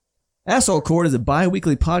Asshole Court is a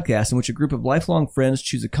bi-weekly podcast in which a group of lifelong friends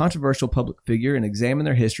choose a controversial public figure and examine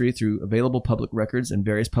their history through available public records and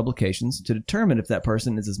various publications to determine if that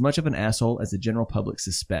person is as much of an asshole as the general public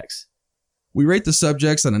suspects. We rate the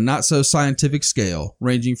subjects on a not-so-scientific scale,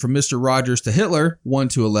 ranging from Mr. Rogers to Hitler, 1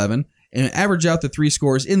 to 11, and average out the 3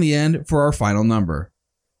 scores in the end for our final number.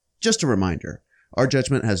 Just a reminder, our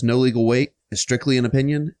judgment has no legal weight, is strictly an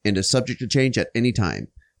opinion, and is subject to change at any time,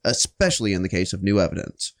 especially in the case of new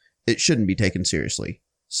evidence. It shouldn't be taken seriously.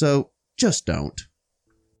 So, just don't.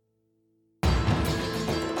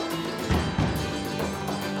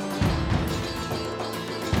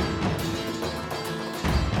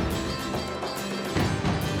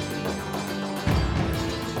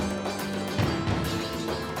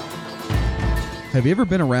 Have you ever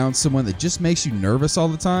been around someone that just makes you nervous all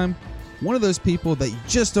the time? One of those people that you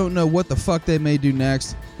just don't know what the fuck they may do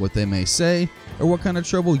next, what they may say, or what kind of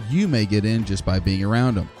trouble you may get in just by being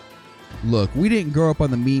around them. Look, we didn't grow up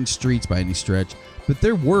on the mean streets by any stretch, but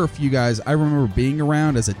there were a few guys I remember being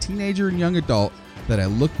around as a teenager and young adult that I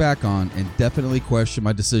look back on and definitely question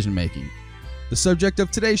my decision making. The subject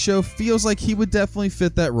of today's show feels like he would definitely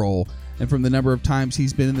fit that role, and from the number of times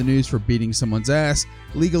he's been in the news for beating someone's ass,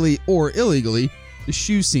 legally or illegally, the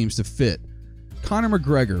shoe seems to fit. Conor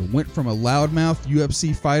McGregor went from a loudmouth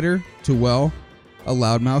UFC fighter to, well, a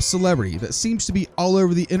loudmouth celebrity that seems to be all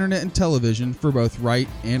over the internet and television for both right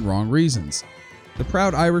and wrong reasons. The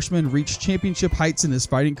proud Irishman reached championship heights in his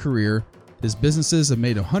fighting career, his businesses have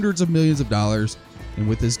made him hundreds of millions of dollars, and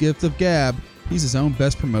with his gift of gab, he's his own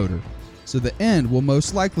best promoter. So the end will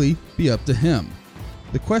most likely be up to him.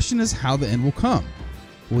 The question is how the end will come.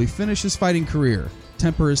 Will he finish his fighting career,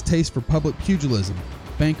 temper his taste for public pugilism,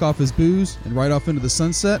 bank off his booze, and ride off into the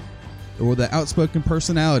sunset? Or will that outspoken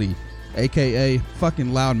personality, aka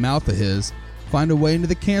fucking loud mouth of his, find a way into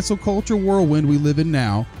the cancel culture whirlwind we live in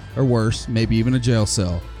now, or worse, maybe even a jail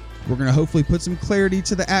cell? We're going to hopefully put some clarity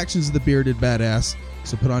to the actions of the bearded badass,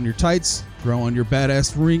 so put on your tights, throw on your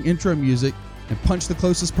badass ring intro music, and punch the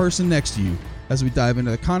closest person next to you as we dive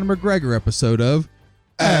into the Conor McGregor episode of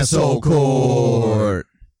Asshole Court.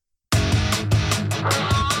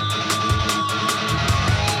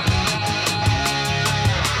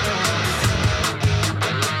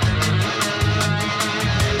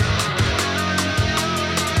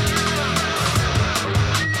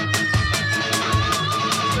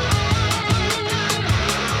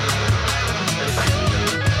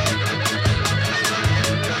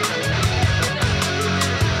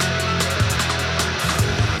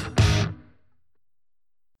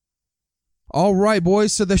 All right,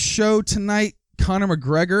 boys. So the show tonight, Conor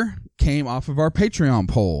McGregor, came off of our Patreon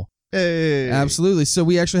poll. Hey. Absolutely. So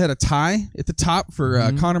we actually had a tie at the top for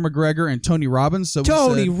Conor McGregor and Tony Robbins. So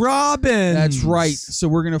Tony Robbins. That's right. So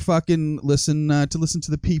we're gonna fucking listen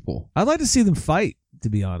to the people. I'd like to see them fight, to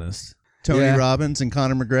be honest. Tony Robbins and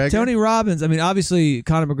Conor McGregor. Tony Robbins. I mean, obviously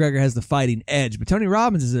Conor McGregor has the fighting edge, but Tony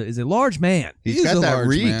Robbins is a large man. He's got that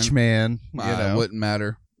reach, man. It wouldn't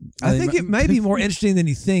matter. I think it may be more interesting than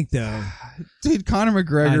you think, though. Dude, Conor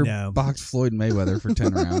McGregor boxed Floyd Mayweather for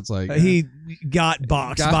 10 rounds. Like he got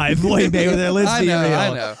boxed by Floyd Mayweather. Let's be real.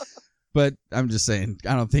 I know. But I'm just saying,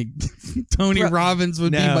 I don't think Tony Robbins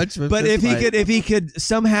would be much of a But if he could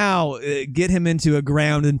somehow get him into a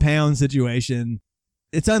ground and pound situation,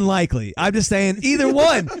 it's unlikely. I'm just saying, either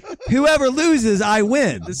one, whoever loses, I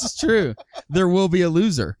win. This is true. There will be a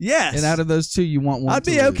loser. Yes. And out of those two, you want one. I'd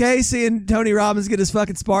be okay seeing Tony Robbins get his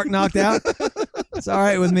fucking spark knocked out. It's all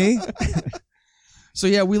right with me. So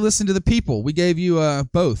yeah, we listened to the people. We gave you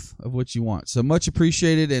both of what you want. So much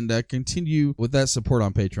appreciated, and continue with that support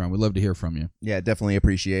on Patreon. We'd love to hear from you. Yeah, definitely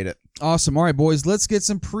appreciate it. Awesome. All right, boys, let's get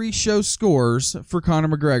some pre-show scores for Conor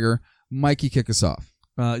McGregor. Mikey, kick us off.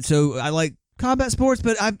 So I like combat sports,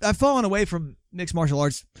 but I've fallen away from mixed martial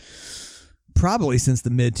arts probably since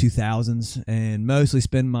the mid-2000s, and mostly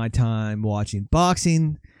spend my time watching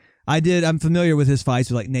boxing. I'm familiar with his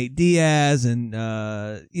fights with like Nate Diaz and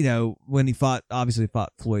when he obviously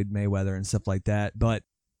fought Floyd Mayweather and stuff like that. But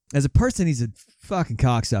as a person, he's a fucking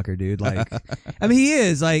cocksucker, dude. Like, I mean, he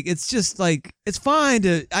is. Like, it's just like, it's fine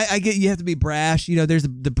to. I get you have to be brash. You know, there's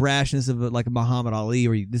the brashness of like a Muhammad Ali,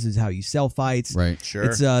 where this is how you sell fights. Right. Sure.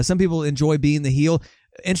 It's some people enjoy being the heel.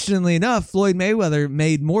 Interestingly enough, Floyd Mayweather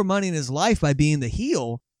made more money in his life by being the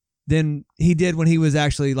heel than he did when he was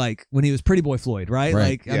actually when he was Pretty Boy Floyd, right?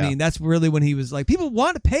 Like, I mean, that's really when he was like, people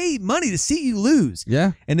want to pay money to see you lose.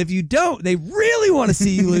 Yeah. And if you don't, they really want to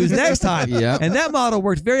see you lose next time. Yeah. And that model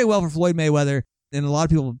worked very well for Floyd Mayweather. And a lot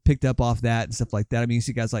of people picked up off that and stuff like that. I mean, you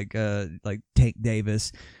see guys like Tank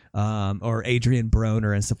Davis, or Adrian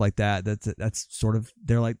Broner and stuff like that. That's sort of,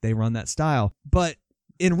 they run that style. But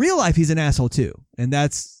in real life, he's an asshole too. And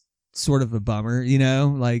that's sort of a bummer, you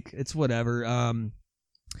know, like it's whatever.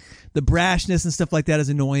 The brashness and stuff like that is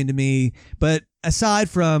annoying to me. But aside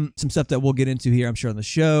from some stuff that we'll get into here, I'm sure on the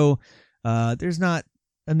show, there's not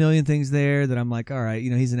a million things there that I'm like, all right, you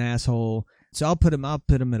know, he's an asshole. So I'll put him at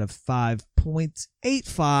a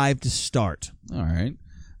 5.85 to start. All right.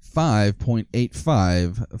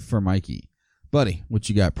 5.85 for Mikey. Buddy, what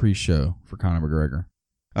you got pre-show for Conor McGregor?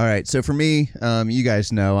 All right, so for me, you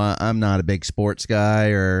guys know I'm not a big sports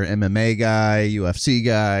guy or MMA guy, UFC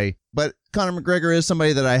guy, but Conor McGregor is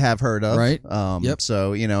somebody that I have heard of. Right. Yep.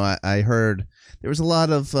 So, you know, I heard there was a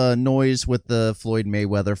lot of noise with the Floyd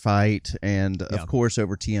Mayweather fight, and of course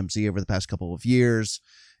over TMZ over the past couple of years.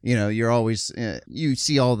 You know, you're always you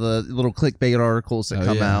see all the little clickbait articles that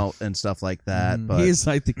come out and stuff like that. But he's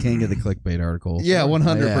like the king of the clickbait articles. Yeah,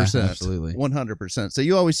 100%. Yeah, absolutely. 100%. So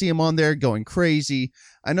you always see him on there going crazy.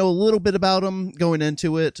 I know a little bit about him going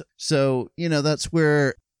into it. So, you know, that's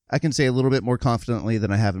where I can say a little bit more confidently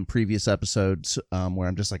than I have in previous episodes, where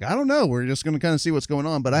I'm just like, I don't know. We're just going to kind of see what's going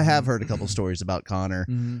on. But I have heard a couple stories about Conor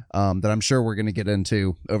that I'm sure we're going to get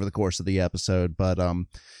into over the course of the episode. But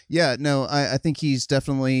yeah, no, I think he's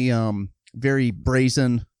definitely very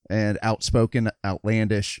brazen and outspoken,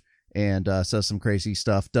 outlandish, and says some crazy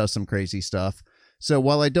stuff, does some crazy stuff. So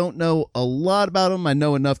while I don't know a lot about him, I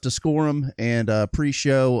know enough to score him. And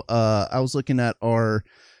pre-show, I was looking at our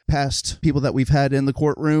past people that we've had in the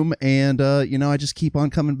courtroom, and you know, I just keep on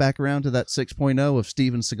coming back around to that 6.0 of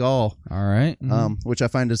Steven Seagal. All right. Which I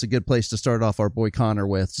find is a good place to start off our boy Conor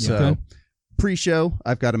with. So pre-show,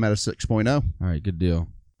 I've got him at a 6.0. All right, good deal.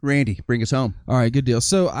 Randy, bring us home. All right, good deal.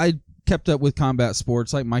 So I kept up with combat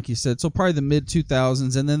sports, like Mikey said, so probably the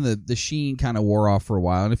mid-2000s, and then the sheen kind of wore off for a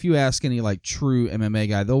while. And if you ask any like true MMA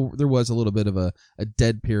guy, there was a little bit of a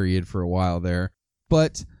dead period for a while there.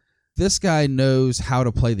 But this guy knows how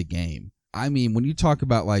to play the game. I mean, when you talk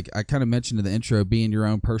about, like, I kind of mentioned in the intro, being your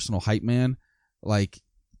own personal hype man, like,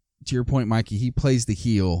 to your point, Mikey, he plays the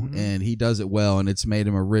heel, and he does it well, and it's made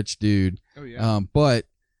him a rich dude. Oh, yeah. But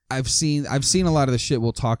I've seen a lot of the shit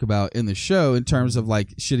we'll talk about in the show in terms of,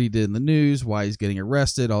 like, shit he did in the news, why he's getting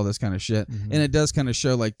arrested, all this kind of shit. And it does kind of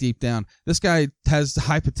show, like, deep down, this guy has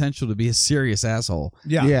high potential to be a serious asshole.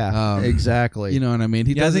 Yeah, exactly. You know what I mean?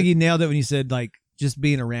 I think he nailed it when he said, like, just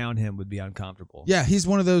being around him would be uncomfortable. Yeah, he's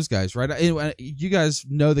one of those guys, right? You guys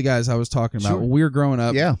know the guys I was talking about. Sure. When we were growing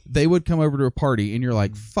up, they would come over to a party, and you're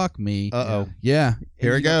like, fuck me. Uh-oh. Yeah.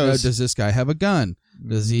 Here it goes. Does this guy have a gun?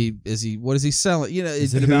 What is he selling? You know,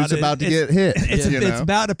 who's about to get hit? It's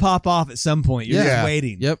about to pop off at some point. You're just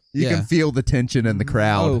waiting. Yep. You can feel the tension in the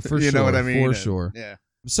crowd. Oh, for sure. You know what I mean? For sure. Yeah.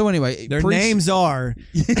 So anyway, their names are...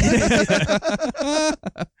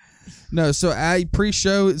 No, so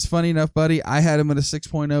pre-show, it's funny enough, buddy, I had him at a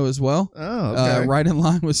 6.0 as well. Oh, okay. Right in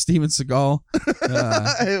line with Steven Seagal.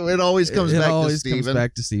 It always comes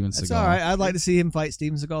back to Steven Seagal. That's all right. I'd like to see him fight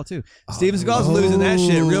Steven Seagal, too. Steven Seagal's losing that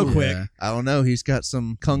shit real quick. I don't know. He's got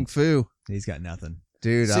some kung fu. He's got nothing.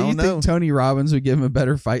 Dude, so I don't you know. think Tony Robbins would give him a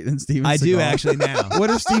better fight than Steven Seagal? I do actually now. What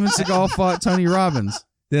if Steven Seagal fought Tony Robbins?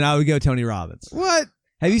 Then I would go Tony Robbins. What?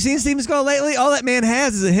 Have you seen Steven Seagal lately? All that man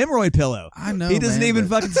has is a hemorrhoid pillow. I know. He doesn't even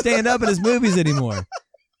fucking stand up in his movies anymore.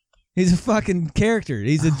 He's a fucking character.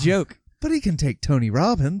 He's a joke. But he can take Tony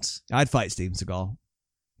Robbins. I'd fight Steven Seagal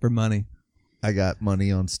for money. I got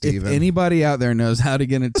money on Steven. If anybody out there knows how to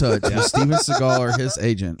get in touch with Steven Seagal or his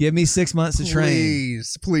agent, give me 6 months to train.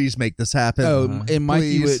 Please make this happen. Oh, and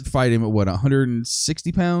Mikey would fight him at what,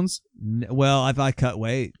 160 pounds? Well, if I cut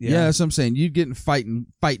weight, yeah, that's what I'm saying. You'd get fighting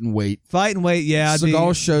weight. Fighting weight, yeah.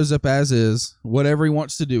 Seagal shows up as is, whatever he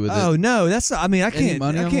wants to do with it. Oh no, that's not, I mean, I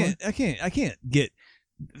can't get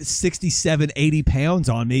 67, 80 pounds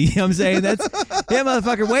on me. You know what I'm saying? That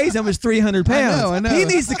motherfucker weighs almost 300 pounds. I know. He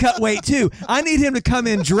needs to cut weight too. I need him to come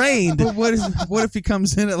in drained. But what if he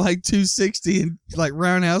comes in at like 260 and like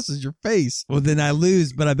roundhouses your face? Well, then I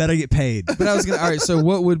lose, but I better get paid. But I was gonna. All right. So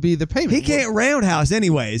what would be the payment? He can't roundhouse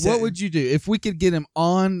anyways. What would you do if we could get him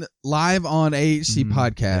live on AHC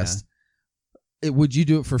podcast? Would you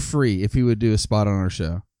do it for free if he would do a spot on our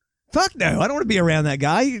show? Fuck no. I don't want to be around that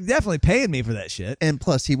guy. You're definitely paying me for that shit. And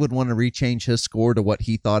plus, he would want to rechange his score to what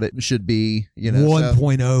he thought it should be. 1.0.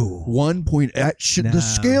 1.0. The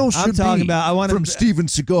scale should I'm talking about. I want from Steven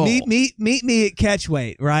Seagal. Meet me at catch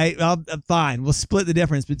weight, right? Fine. We'll split the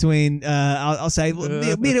difference between. I'll say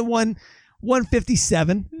meet at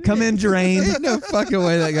 157. Come in drained. Ain't no fucking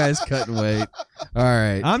way that guy's cutting weight. All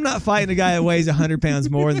right. I'm not fighting a guy that weighs 100 pounds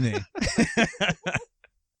more than me.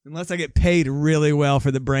 Unless I get paid really well for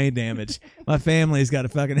the brain damage. My family's got to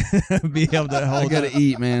fucking be able to hold I got to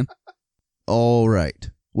eat, man. All right.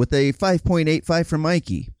 with a 5.85 from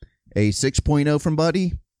Mikey, a 6.0 from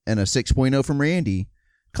Buddy, and a 6.0 from Randy.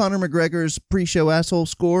 Conor McGregor's pre-show asshole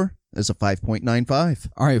score is a 5.95.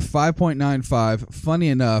 All right, 5.95. Funny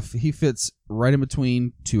enough, he fits right in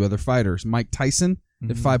between two other fighters, Mike Tyson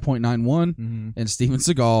at 5.91 and Steven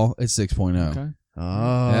Seagal at 6.0. Okay.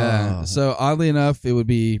 Oh. Yeah. So oddly enough, it would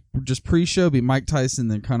be just pre-show, be Mike Tyson,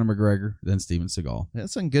 then Conor McGregor, then Steven Seagal.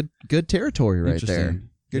 That's some good territory right there. Interesting.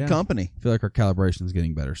 Good company. I feel like our calibration is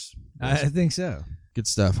getting better. I think so. Good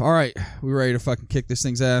stuff. All right, we ready to fucking kick this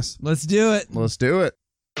thing's ass? Let's do it. Let's do it.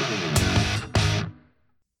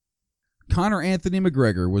 Conor Anthony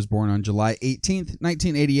McGregor was born on July 18th,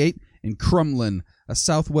 1988 in Crumlin, a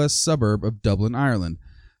southwest suburb of Dublin, Ireland,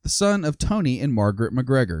 the son of Tony and Margaret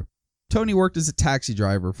McGregor. Tony worked as a taxi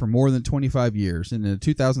driver for more than 25 years, and in a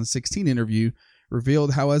 2016 interview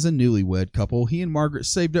revealed how as a newlywed couple, he and Margaret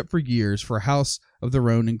saved up for years for a house of their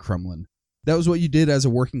own in Crumlin. That was what you did as a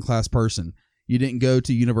working class person. You didn't go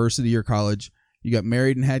to university or college. You got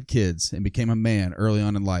married and had kids and became a man early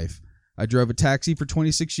on in life. I drove a taxi for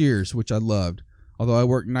 26 years, which I loved, although I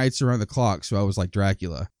worked nights around the clock, so I was like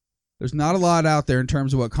Dracula. There's not a lot out there in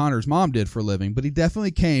terms of what Conor's mom did for a living, but he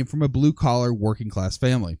definitely came from a blue-collar, working-class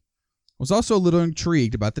family. I was also a little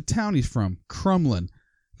intrigued about the town he's from, Crumlin.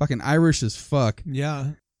 Fucking Irish as fuck.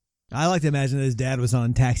 Yeah. I like to imagine that his dad was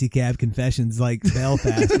on Taxi Cab Confessions like Belfast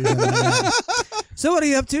or something like that. So what are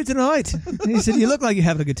you up to tonight? And he said, you look like you're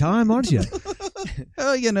having a good time, aren't you?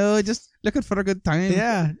 Oh, just looking for a good time.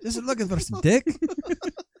 Yeah, just looking for some dick.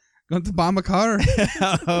 Going to bomb a car.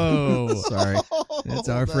 Oh, Sorry. it's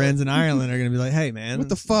our friends in Ireland are going to be like, hey, man. What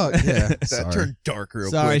the fuck? Yeah. That turned dark real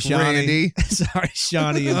Sorry, quick. Shawnee. Randy. Sorry,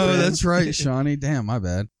 Shawnee. and Oh, friends. that's right, Shawnee. Damn, my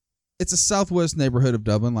bad. It's a southwest neighborhood of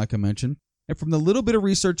Dublin, like I mentioned. And from the little bit of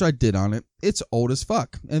research I did on it, it's old as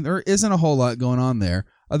fuck. And there isn't a whole lot going on there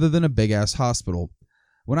other than a big-ass hospital.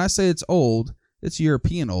 When I say it's old, it's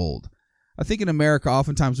European old. I think in America,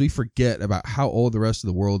 oftentimes we forget about how old the rest of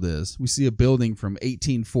the world is. We see a building from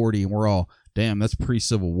 1840 and we're all, damn, that's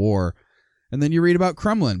pre-Civil War. And then you read about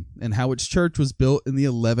Crumlin and how its church was built in the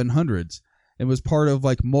 1100s and was part of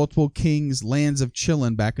like multiple kings' lands of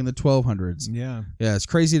chillin' back in the 1200s. Yeah. Yeah, it's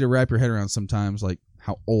crazy to wrap your head around sometimes, like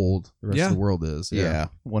how old the rest of the world is. Yeah,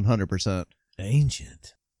 100%.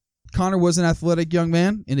 Ancient. Conor was an athletic young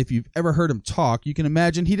man, and if you've ever heard him talk, you can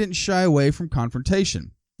imagine he didn't shy away from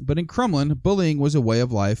confrontation. But in Crumlin, bullying was a way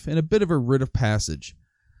of life and a bit of a rite of passage.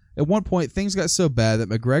 At one point, things got so bad that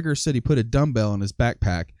McGregor said he put a dumbbell in his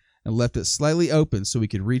backpack and left it slightly open so he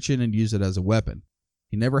could reach in and use it as a weapon.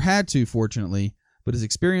 He never had to, fortunately, but his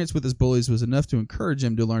experience with his bullies was enough to encourage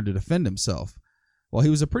him to learn to defend himself. While he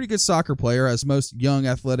was a pretty good soccer player, as most young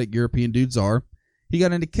athletic European dudes are, he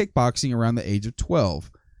got into kickboxing around the age of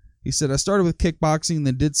 12. He said, I started with kickboxing,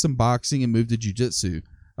 then did some boxing and moved to jiu-jitsu.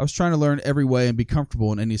 I was trying to learn every way and be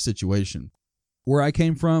comfortable in any situation. Where I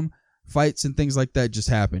came from, fights and things like that just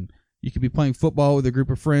happen. You could be playing football with a group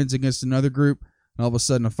of friends against another group, and all of a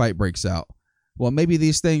sudden a fight breaks out. Well, maybe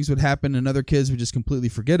these things would happen and other kids would just completely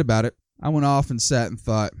forget about it. I went off and sat and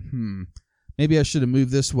thought, maybe I should have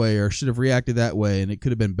moved this way or should have reacted that way, and it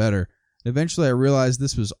could have been better. Eventually, I realized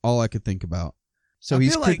this was all I could think about. So I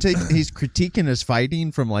he's feel like- he's critiquing his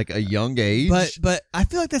fighting from like a young age. But I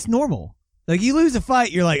feel like that's normal. Like you lose a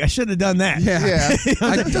fight, you're like, I shouldn't have done that. Yeah.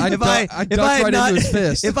 I ducked right into his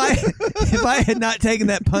fist. If I had not taken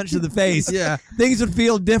that punch to the face, Yeah. things would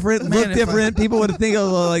feel different, Man, look if different. People would think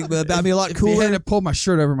about me a lot If he cooler. hadn't pulled my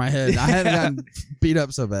shirt over my head, I hadn't gotten beat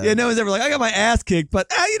up so bad. Yeah, no one's ever like, I got my ass kicked,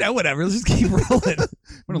 but whatever. Let's just keep rolling. I'm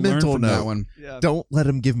gonna learn Mental from that note. one. Don't let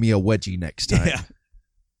him give me a wedgie next time. Yeah.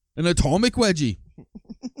 An atomic wedgie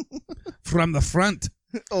from the front.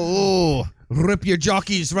 Oh, Rip your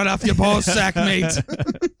jockeys right off your ball sack, mate.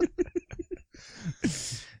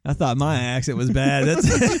 I thought my accent was bad. That's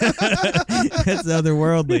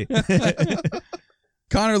otherworldly.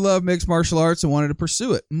 Conor loved mixed martial arts and wanted to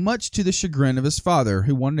pursue it, much to the chagrin of his father,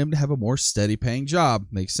 who wanted him to have a more steady paying job.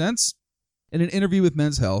 Makes sense? In an interview with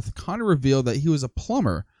Men's Health, Conor revealed that he was a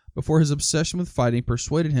plumber before his obsession with fighting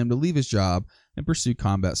persuaded him to leave his job and pursue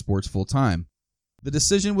combat sports full time. The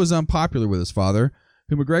decision was unpopular with his father,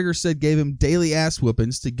 who McGregor said gave him daily ass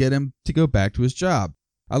whoopings to get him to go back to his job.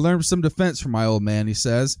 I learned some defense from my old man, he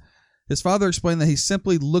says. His father explained that he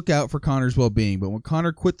simply looked out for Conor's well-being, but when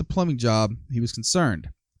Conor quit the plumbing job, he was concerned.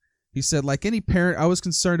 He said, like any parent, I was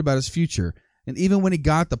concerned about his future, and even when he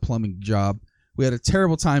got the plumbing job, we had a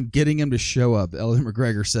terrible time getting him to show up, Elder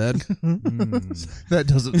McGregor said. that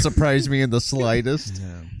doesn't surprise me in the slightest.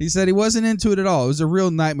 He said he wasn't into it at all. It was a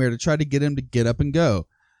real nightmare to try to get him to get up and go.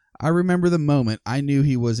 I remember the moment I knew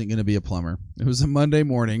he wasn't going to be a plumber. It was a Monday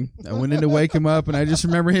morning. I went in to wake him up, and I just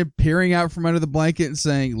remember him peering out from under the blanket and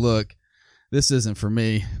saying, "Look, this isn't for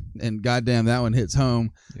me." And goddamn, that one hits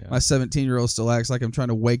home. Yeah. My 17-year-old still acts like I'm trying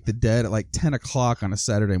to wake the dead at like 10 o'clock on a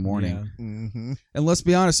Saturday morning. Yeah. Mm-hmm. And let's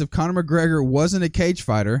be honest, if Conor McGregor wasn't a cage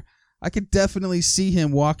fighter, I could definitely see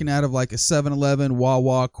him walking out of like a 7-Eleven,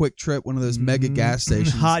 Wawa, Quick Trip, one of those mega gas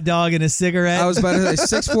stations. Hot dog and a cigarette. I was about to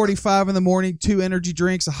say 6:45 in the morning, 2 energy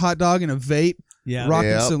drinks, a hot dog, and a vape. Yeah. Rocking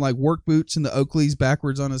Yep. some like work boots and the Oakleys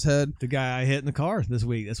backwards on his head. The guy I hit in the car this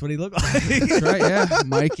week. That's what he looked like. That's right, yeah.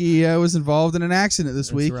 Mikey was involved in an accident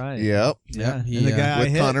this week. That's right. Yep. Yeah. He, And the guy I With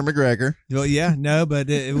hit. Conor McGregor. Well, yeah, no, but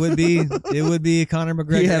it would be Conor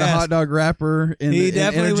McGregor. He had a hot dog wrapper and, He and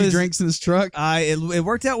definitely energy was- drinks in his truck. It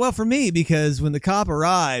worked out well for me because when the cop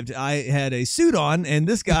arrived, I had a suit on, and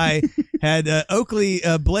this guy had Oakley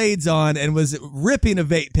blades on and was ripping a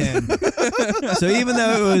vape pen. So even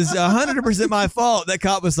though it was 100% my fault, that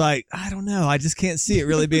cop was like, "I don't know, I just can't see it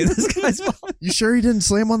really being this guy's fault." You sure he didn't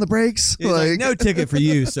slam on the brakes? He's like, "No ticket for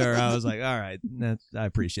you, sir." I was like, "All right, I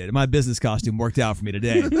appreciate it. My business costume worked out for me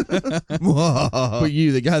today." But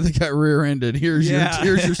you, the guy that got rear-ended, here's Yeah.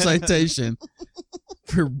 your citation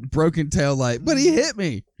for broken tail light. But he hit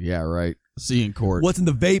me. Yeah, right. See you in court. What's in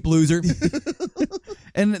the vape, loser?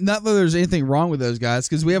 And not that there's anything wrong with those guys,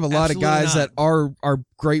 because we have a lot Absolutely of guys not. that are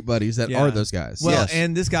great buddies that Yeah. are those guys. Well, Yes.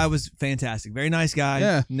 and this guy was fantastic. Very nice guy.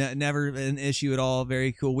 Yeah. Never an issue at all.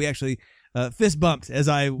 Very cool. We actually fist bumped as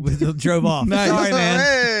I drove off. Nice. Sorry, man.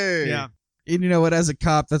 Hey. Yeah. And you know what? As a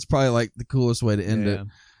cop, that's probably like the coolest way to end Yeah.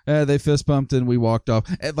 it. They fist bumped and we walked off.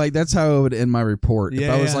 Like that's how I would end my report. If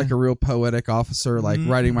I was Yeah. like a real poetic officer, like Mhm.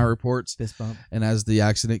 writing my reports. Fist bump. And as the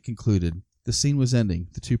accident concluded, the scene was ending.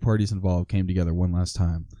 The two parties involved came together one last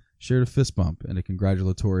time, shared a fist bump and a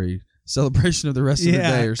congratulatory celebration of the rest of the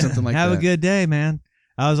day or something like Have that. a good day, man.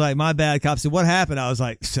 I was like, my bad. Cop said, "What happened?" I was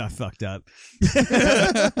like, "I fucked up."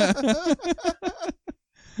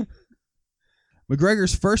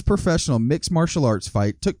 McGregor's first professional mixed martial arts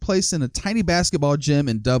fight took place in a tiny basketball gym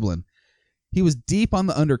in Dublin. He was deep on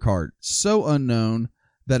the undercard, so unknown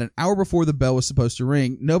that an hour before the bell was supposed to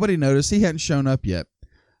ring, nobody noticed he hadn't shown up yet.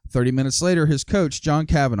 30 minutes later, his coach, John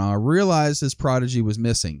Kavanagh, realized his prodigy was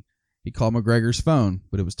missing. He called McGregor's phone,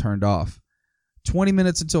 but it was turned off. 20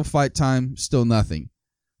 minutes until fight time, still nothing.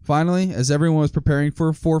 Finally, as everyone was preparing for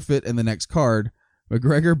a forfeit and the next card,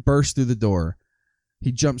 McGregor burst through the door.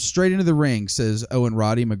 He jumped straight into the ring, says Owen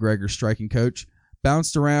Roddy, McGregor's striking coach,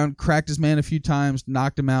 bounced around, cracked his man a few times,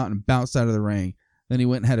 knocked him out, and bounced out of the ring. Then he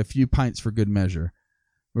went and had a few pints for good measure.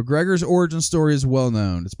 McGregor's origin story is well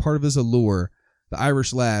known. It's part of his allure. The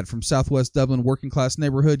Irish lad from southwest Dublin working-class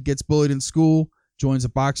neighborhood gets bullied in school, joins a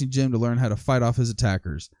boxing gym to learn how to fight off his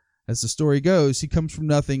attackers. As the story goes, he comes from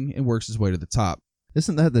nothing and works his way to the top.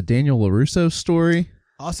 Isn't that the Daniel LaRusso story?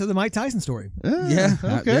 Also, the Mike Tyson story. Yeah,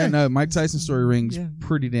 Okay. no, Mike Tyson's story rings Yeah.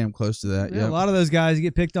 pretty damn close to that. Yeah, Yeah, a lot of those guys you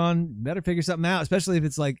get picked on, better figure something out, especially if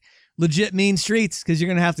it's like legit mean streets, because you're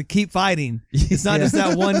gonna have to keep fighting. It's not just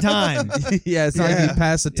that one time. Yeah, it's not like you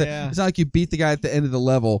pass the Yeah. It's not like you beat the guy at the end of the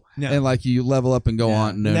level No. and like you level up and go Yeah.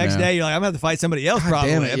 on. No, the next no. day, you're like, I'm gonna have to fight somebody else. God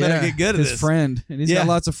Probably. damn it, I better yeah. get good at His this. friend, and he's Yeah. got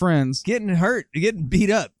lots of friends. Getting hurt, getting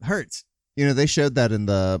beat up hurts. You know, they showed that in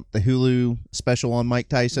the Hulu special on Mike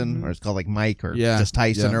Tyson, or it's called like Mike or Yeah, just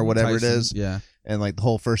Tyson yeah, or whatever Tyson, it is. Yeah, And like the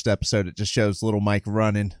whole first episode, it just shows little Mike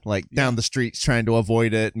running like down the streets trying to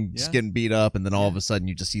avoid it and just Yeah. getting beat up. And then all of a sudden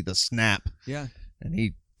you just see the snap Yeah, and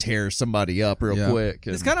he tears somebody up real Yeah. quick.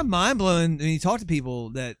 it's kind of mind blowing when you talk to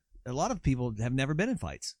people that a lot of people have never been in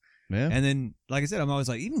fights. yeah. And then, like I said, I'm always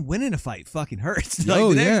like, even winning a fight fucking hurts. Oh,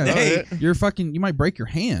 Like the yeah. next day, you're fucking. You might break your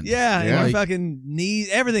hand. yeah, Yeah. your fucking knees,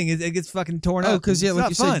 everything it gets fucking torn Oh, up. because yeah, It's like not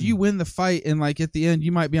you fun. said, you win the fight, and like at the end,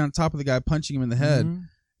 you might be on top of the guy punching him in the head. Mhm.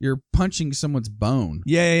 You're punching someone's bone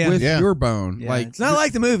Yeah, yeah, yeah. with Yeah. your bone. Yeah, Like it's not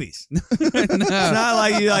like the movies. no. It's not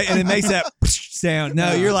like you like, and it makes that sound.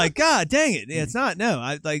 No, you're like, God dang it! Yeah, it's not. No,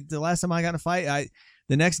 I like the last time I got in a fight.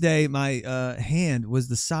 The next day, my hand was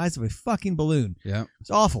the size of a fucking balloon. Yeah. It's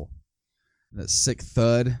awful. That sick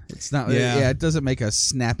thud. It's not. Yeah. Yeah, it doesn't make a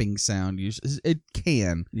snapping sound. It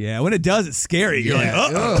can. Yeah, when it does, it's scary. You're Yeah.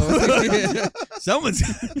 like, oh, Oh. someone's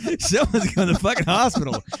going to the fucking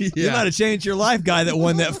hospital. You Yeah. might have changed your life, guy that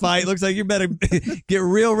won that fight. Looks like you better get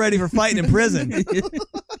real ready for fighting in prison.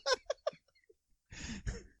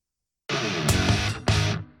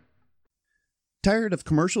 Tired of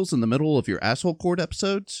commercials in the middle of your asshole court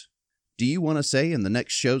episodes? Do you want to say in the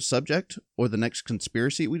next show's subject or the next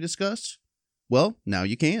conspiracy we discuss? Well, now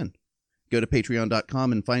you can. Go to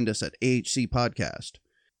patreon.com and find us at AHC Podcast.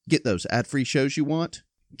 Get those ad-free shows you want,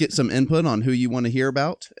 Get some input on who you want to hear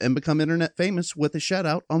about and become internet famous with a shout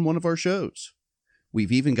out on one of our shows.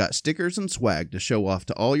 We've even got stickers and swag to show off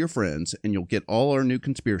to all your friends, and you'll get all our new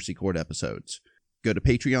Conspiracy Court episodes. Go to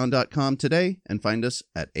patreon.com today and find us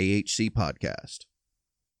at AHC Podcast.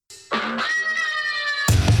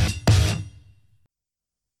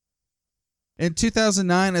 In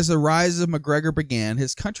 2009, as the rise of McGregor began,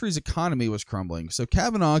 his country's economy was crumbling, so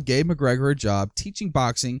Kavanaugh gave McGregor a job teaching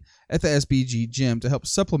boxing at the SBG gym to help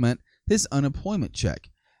supplement his unemployment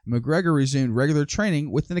check. McGregor resumed regular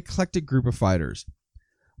training with an eclectic group of fighters.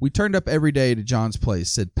 "We turned up every day to John's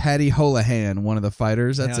place," said Paddy Holohan, one of the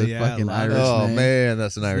fighters. That's Hell a yeah, fucking I love Irish it. Oh, name. man,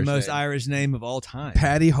 that's an The Irish most name. Irish name of all time.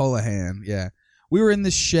 Paddy Holohan, yeah. "We were in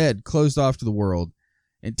this shed, closed off to the world.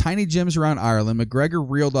 In tiny gyms around Ireland, McGregor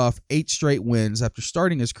reeled off 8 straight wins after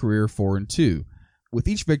starting his career 4-2. With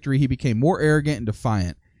each victory, he became more arrogant and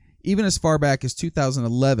defiant. Even as far back as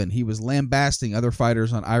 2011, he was lambasting other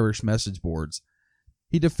fighters on Irish message boards.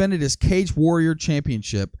 He defended his Cage Warrior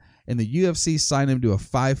Championship, and the UFC signed him to a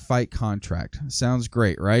 5-fight contract. Sounds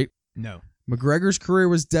great, right? No. McGregor's career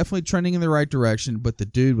was definitely trending in the right direction, but the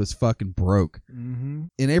dude was fucking broke. Mm-hmm.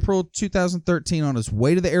 In April 2013, on his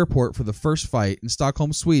way to the airport for the first fight in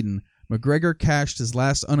Stockholm, Sweden, McGregor cashed his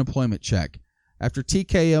last unemployment check. After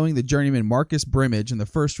TKOing the journeyman Marcus Brimage in the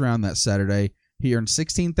first round that Saturday, he earned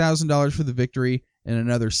 $16,000 for the victory and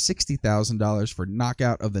another $60,000 for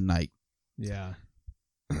knockout of the night. Yeah.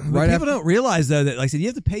 Right People after- don't realize, though, that, like I said, you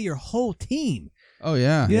have to pay your whole team. Oh,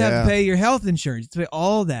 yeah. You have Yeah. to pay your health insurance. You have to pay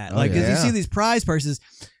all that. Oh, Like, 'cause yeah. you see these prize purses,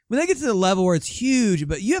 when they get to the level where it's huge,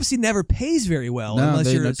 but UFC never pays very well No, unless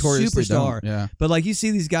they you're a notoriously superstar. don't. Yeah. But, like, you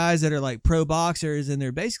see these guys that are, like, pro boxers, and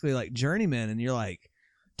they're basically, like, journeymen, and you're like,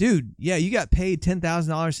 dude, yeah, you got paid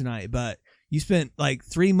 $10,000 tonight, but you spent, like,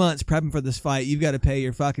 3 months prepping for this fight. You've got to pay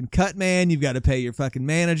your fucking cut man. You've got to pay your fucking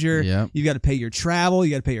manager. Yep. You've got to pay your travel.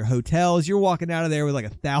 You got to pay your hotels. You're walking out of there with, like,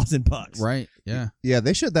 $1,000. Right. Yeah. Yeah,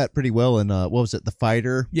 they showed that pretty well in, what was it, The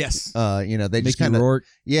Fighter? Yes. They just Mickey kind of, Rourke.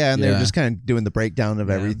 yeah, and they were Yeah. just kind of doing the breakdown of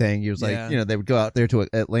Yeah. everything. He was like, Yeah. they would go out there to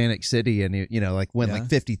Atlantic City and, like win Yeah. like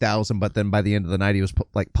 50,000, but then by the end of the night, he was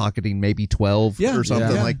like pocketing maybe 12 Yeah. or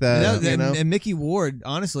something Yeah. like that. And Mickey Ward,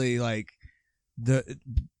 honestly, like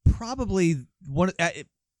probably one of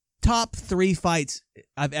top 3 fights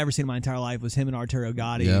I've ever seen in my entire life was him and Arturo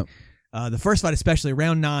Gatti. Yep. The first fight, especially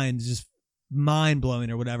round 9, is just mind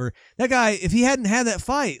blowing or whatever. That guy, if he hadn't had that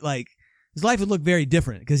fight, like his life would look very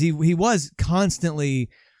different because he was constantly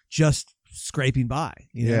just scraping by.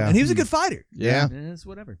 You know? Yeah. And he was a good fighter. Yeah. It's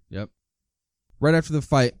whatever. Right after the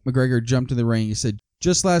fight, McGregor jumped in the ring. He said,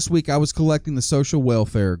 "Just last week, I was collecting the social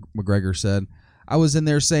welfare," McGregor said. "I was in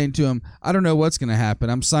there saying to him, I don't know what's going to happen.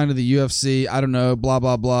 I'm signed to the UFC. I don't know, blah,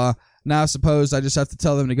 blah, blah. Now I suppose I just have to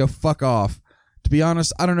tell them to go fuck off. To be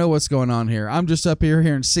honest, I don't know what's going on here. I'm just up here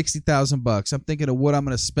hearing $60,000. I'm thinking of what I'm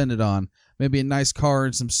going to spend it on. Maybe a nice car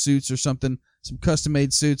and some suits or something, some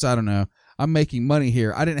custom-made suits. I don't know. I'm making money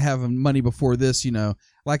here. I didn't have money before this,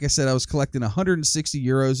 Like I said, I was collecting 160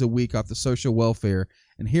 euros a week off the social welfare,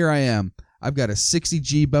 and here I am. I've got a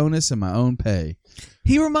 60G bonus in my own pay."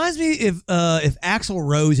 He reminds me if Axl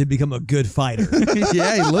Rose had become a good fighter.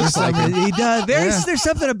 Yeah, he looks like it. He does. Yeah. There's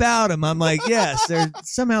something about him. I'm like, yes,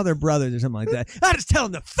 somehow they're brothers or something like that. I just tell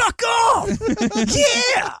him to fuck off.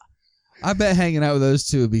 Yeah. I bet hanging out with those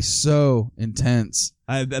two would be so intense.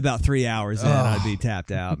 About 3 hours in, Oh. I'd be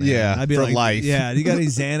tapped out. Man. Yeah, I'd be for like, life. Yeah, you got any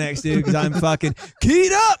Xanax, dude? Because I'm fucking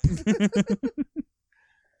keyed up.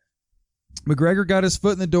 McGregor got his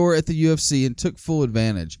foot in the door at the UFC and took full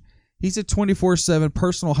advantage. He's a 24/7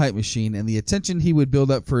 personal hype machine, and the attention he would build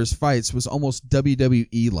up for his fights was almost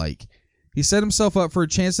WWE-like. He set himself up for a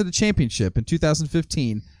chance at a championship in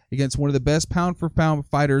 2015 against one of the best pound-for-pound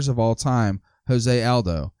fighters of all time, Jose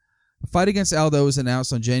Aldo. The fight against Aldo was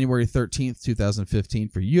announced on January 13th, 2015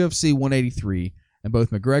 for UFC 183, and both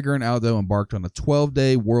McGregor and Aldo embarked on a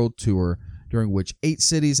 12-day world tour during which 8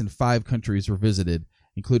 cities and 5 countries were visited,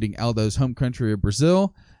 including Aldo's home country of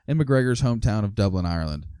Brazil and McGregor's hometown of Dublin,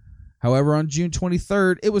 Ireland. However, on June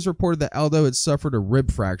 23rd, it was reported that Aldo had suffered a rib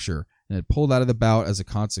fracture and had pulled out of the bout as a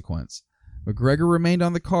consequence. McGregor remained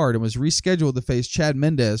on the card and was rescheduled to face Chad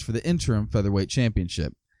Mendes for the interim featherweight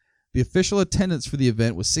championship. The official attendance for the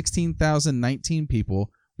event was 16,019 people,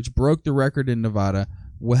 which broke the record in Nevada,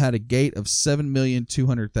 had a gate of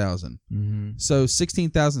 7,200,000. Mm-hmm. So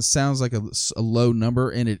 16,000 sounds like a low number,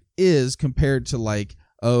 and it is compared to like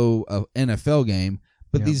a NFL game.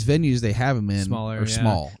 But Yep. these venues they have them in Smaller, are yeah.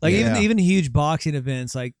 small. Like Yeah. even huge boxing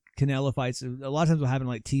events, like Canelo fights, a lot of times will happen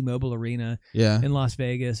like T-Mobile Arena Yeah, in Las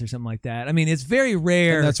Vegas or something like that. I mean, it's very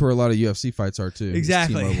rare. and that's where a lot of UFC fights are too.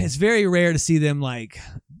 Exactly. T-Mobile. It's very rare to see them like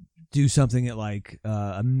do something at like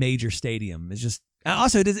a major stadium. It's just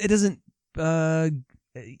also it doesn't.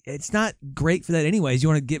 It's not great for that anyways. You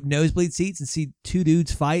want to get nosebleed seats and see two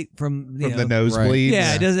dudes fight from the nosebleeds.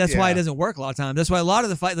 Yeah, it does. That's why it doesn't work a lot of times. That's why a lot of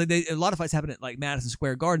the fights happen at like Madison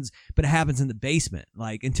Square Gardens, but it happens in the basement.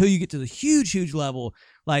 Like until you get to the huge level,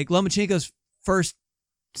 like Lomachenko's first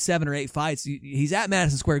 7 or 8 fights, he's at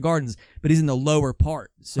Madison Square Gardens, but he's in the lower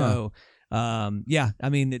part. So. Yeah, I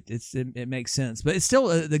mean it makes sense, but it's still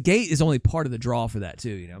the gate is only part of the draw for that too,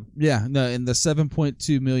 you know. Yeah, no, and the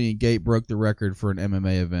 7.2 million gate broke the record for an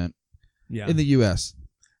MMA event. Yeah, in the U.S.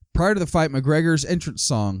 Prior to the fight, McGregor's entrance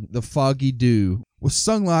song, "The Foggy Dew," was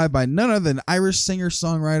sung live by none other than Irish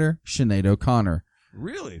singer-songwriter Sinead O'Connor.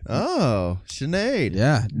 Really? Oh, Sinead.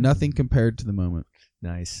 Yeah, nothing compared to the moment.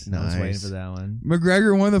 Nice. I was waiting for that one.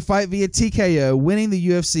 McGregor won the fight via TKO, winning the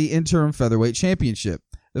UFC interim featherweight championship.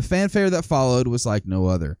 The fanfare that followed was like no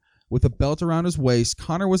other. With a belt around his waist,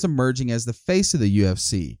 Conor was emerging as the face of the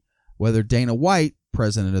UFC, whether Dana White,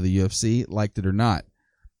 president of the UFC, liked it or not.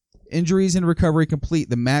 Injuries and recovery complete,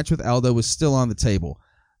 the match with Aldo was still on the table.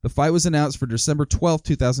 The fight was announced for December 12,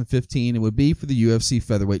 2015, and would be for the UFC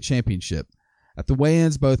featherweight championship. At the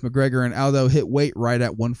weigh-ins, both McGregor and Aldo hit weight right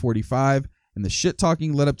at 145, and the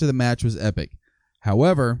shit-talking led up to the match was epic.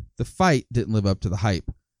 However, the fight didn't live up to the hype.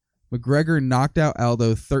 McGregor knocked out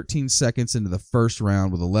Aldo 13 seconds into the first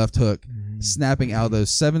round with a left hook, snapping Aldo's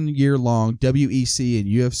 7-year-long WEC and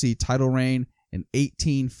UFC title reign and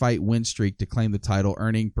 18-fight win streak to claim the title,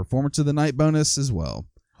 earning Performance of the Night bonus as well.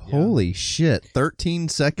 Holy shit. 13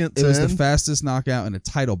 seconds It was the fastest knockout in a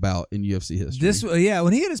title bout in UFC history.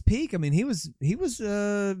 When he hit his peak, I mean, he was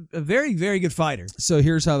a very, very good fighter. So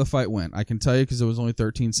here's how the fight went. I can tell you because it was only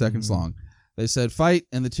 13 seconds long. They said fight,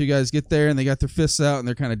 and the two guys get there, and they got their fists out, and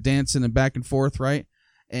they're kind of dancing and back and forth, right?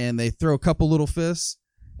 And they throw a couple little fists,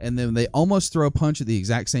 and then they almost throw a punch at the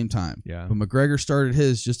exact same time. Yeah. But McGregor started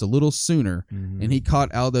his just a little sooner, and he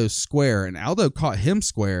caught Aldo square, and Aldo caught him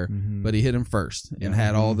square, but he hit him first and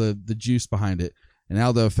had all the juice behind it, and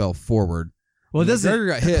Aldo fell forward. Well, McGregor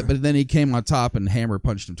got hit, but then he came on top and hammer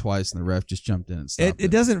punched him twice, and the ref just jumped in and stopped it. It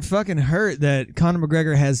doesn't fucking hurt that Conor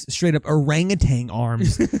McGregor has straight up orangutan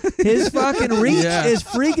arms. His fucking reach is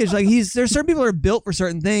freakish. Like there's certain people that are built for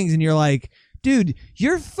certain things, and you're like, dude,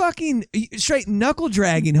 you're fucking straight knuckle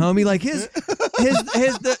dragging, homie. Like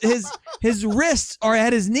his wrists are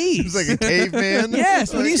at his knees. He's like a caveman.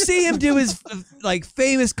 Yes, when you see him do his like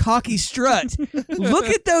famous cocky strut, look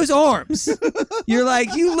at those arms. You're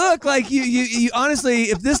like, you look like you honestly,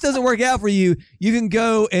 if this doesn't work out for you, you can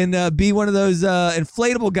go and be one of those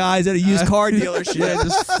inflatable guys at a used car dealership. Yeah,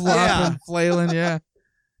 just flopping, flailing, yeah.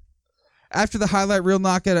 After the highlight reel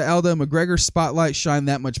knockout of Aldo, McGregor's spotlight shined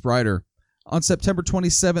that much brighter. On September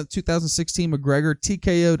 27, 2016, McGregor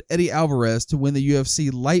TKO'd Eddie Alvarez to win the UFC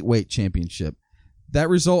lightweight championship. That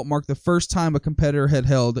result marked the first time a competitor had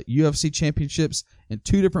held UFC championships in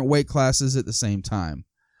 2 different weight classes at the same time.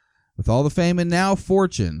 With all the fame and now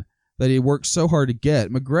fortune that he worked so hard to get,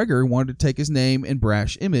 McGregor wanted to take his name and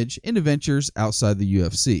brash image into ventures outside the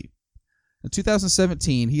UFC. In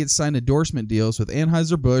 2017, he had signed endorsement deals with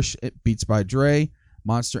Anheuser-Busch, Beats by Dre,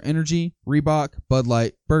 Monster Energy, Reebok, Bud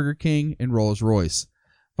Light, Burger King, and Rolls-Royce.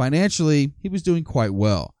 Financially, he was doing quite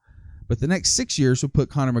well. But the next 6 years would put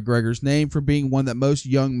Conor McGregor's name from being one that most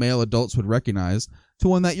young male adults would recognize to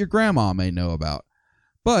one that your grandma may know about.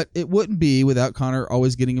 But it wouldn't be without Conor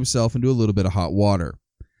always getting himself into a little bit of hot water.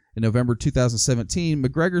 In November 2017,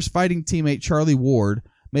 McGregor's fighting teammate Charlie Ward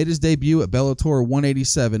made his debut at Bellator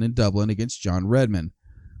 187 in Dublin against John Redman.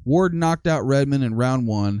 Ward knocked out Redman in round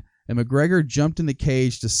 1, and McGregor jumped in the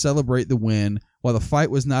cage to celebrate the win while the fight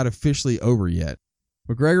was not officially over yet.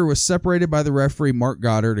 McGregor was separated by the referee Mark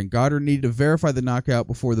Goddard, and Goddard needed to verify the knockout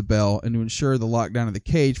before the bell and to ensure the lockdown of the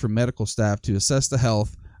cage for medical staff to assess the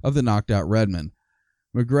health of the knocked out Redman.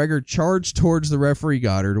 McGregor charged towards the referee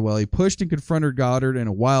Goddard while he pushed and confronted Goddard in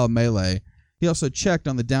a wild melee. He also checked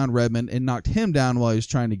on the downed Redman and knocked him down while he was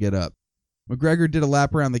trying to get up. McGregor did a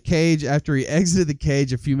lap around the cage after he exited the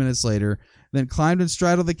cage a few minutes later, then climbed and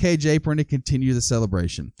straddled the cage apron to continue the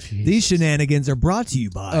celebration. These shenanigans are brought to you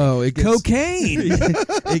by cocaine.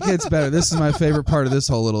 It gets better. This is my favorite part of this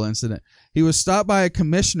whole little incident. He was stopped by a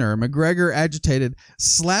commissioner. McGregor, agitated,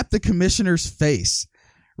 slapped the commissioner's face.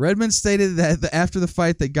 Redman stated that after the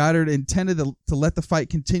fight that Goddard intended to let the fight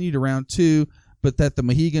continue to round 2, but that the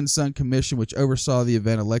Mohegan Sun Commission, which oversaw the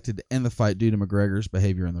event, elected to end the fight due to McGregor's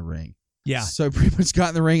behavior in the ring. Yeah. So pretty much got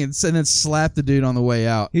in the ring and then slapped the dude on the way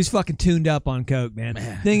out. He's fucking tuned up on coke, man.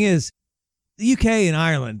 Thing is, the UK and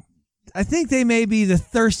Ireland, I think they may be the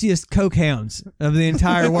thirstiest coke hounds of the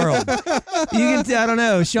entire world. I don't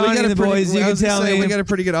know, Shawnee and the boys. You can tell me we got a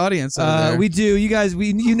pretty good audience. Over there. we do. You guys,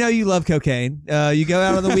 you love cocaine. You go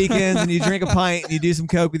out on the weekends and you drink a pint and you do some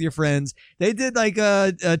coke with your friends. They did like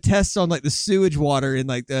tests on like the sewage water in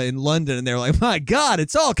in London, and they were like, "My God,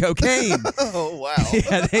 it's all cocaine." Oh wow.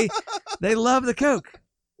 Yeah, they love the coke.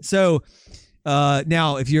 So.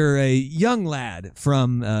 Now, if you're a young lad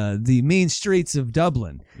from the mean streets of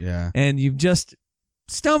Dublin, and you've just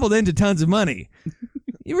stumbled into tons of money,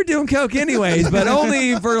 you were doing coke anyways, but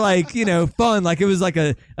only for fun. Like it was like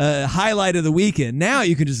a highlight of the weekend. Now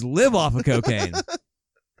you can just live off of cocaine,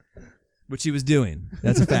 which he was doing.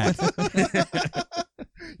 That's a fact.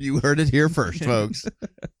 You heard it here first, folks.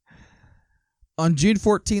 On June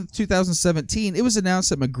 14th, 2017, it was announced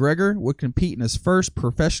that McGregor would compete in his first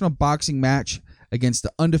professional boxing match against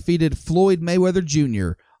the undefeated Floyd Mayweather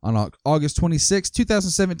Jr. on August 26,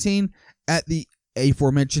 2017, at the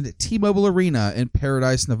aforementioned T-Mobile Arena in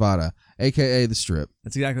Paradise, Nevada, a.k.a. the Strip.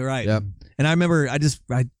 That's exactly right. Yep. And I remember, I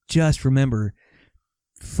just remember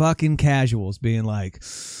fucking casuals being like,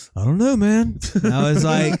 I don't know, man. And I was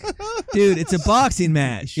like, dude, it's a boxing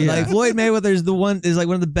match. Yeah. Like Floyd Mayweather is one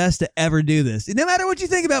of the best to ever do this. No matter what you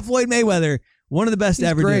think about Floyd Mayweather, one of the best to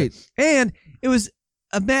ever great. do it. And it was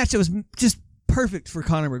a match that was just perfect for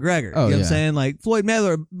Conor McGregor. Oh, you know what yeah. I'm saying? Like Floyd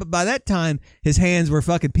Mayweather, by that time, his hands were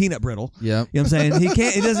fucking peanut brittle. Yep. You know what I'm saying?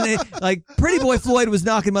 He doesn't, like Pretty Boy Floyd was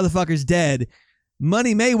knocking motherfuckers dead.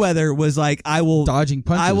 Money Mayweather was like, I will dodging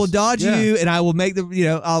punches. I will dodge Yeah. you, and I will make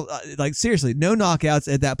I'll like seriously, no knockouts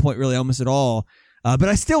at that point, really, almost at all. But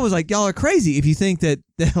I still was like, y'all are crazy if you think that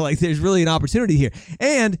like there's really an opportunity here.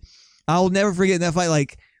 And I'll never forget in that fight,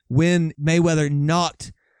 like when Mayweather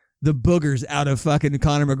knocked the boogers out of fucking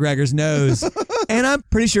Conor McGregor's nose. And I'm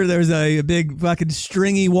pretty sure there was a big fucking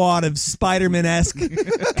stringy wad of Spider-Man-esque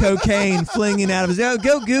cocaine flinging out of his.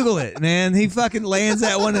 Go Google it, man. He fucking lands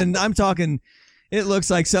that one, and I'm talking. It looks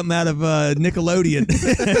like something out of Nickelodeon.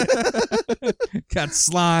 Got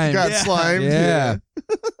slime. Got slimed. Yeah.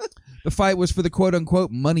 The fight was for the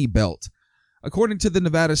quote-unquote money belt. According to the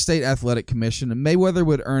Nevada State Athletic Commission, Mayweather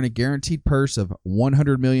would earn a guaranteed purse of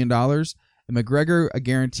 $100 million and McGregor a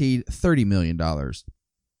guaranteed $30 million.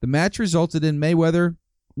 The match resulted in Mayweather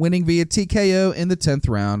winning via TKO in the 10th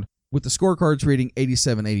round, with the scorecards reading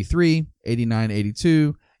 87-83,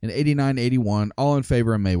 89-82, and 89-81, all in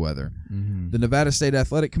favor of Mayweather. Mm-hmm. The Nevada State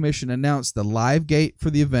Athletic Commission announced the live gate for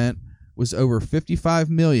the event was over $55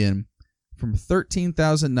 million from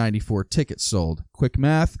 13,094 tickets sold. Quick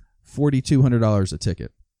math, $4,200 a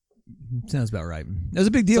ticket. Sounds about right. It was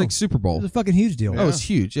a big It's deal. like Super Bowl. It was a fucking huge deal. Oh, it's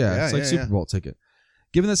huge. Yeah, it's like Super Bowl ticket.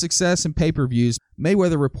 Given the success in pay-per-views,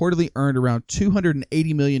 Mayweather reportedly earned around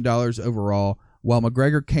 $280 million overall, while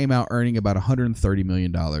McGregor came out earning about $130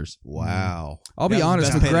 million. Wow. I'll be That was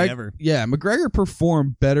honest, the best payday ever. McGregor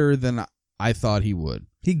performed better than I thought he would.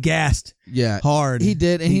 He gassed Yeah, hard. he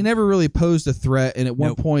did, and he never really posed a threat. And at one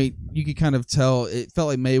Nope. point, you could kind of tell it felt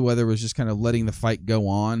like Mayweather was just kind of letting the fight go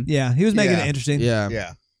on. Yeah, he was making Yeah. it interesting. Yeah,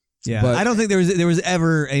 Yeah. Yeah. But- I don't think there was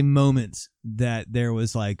ever a moment that there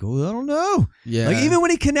was like, well, I don't know. yeah. Like even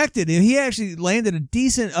when he connected, he actually landed a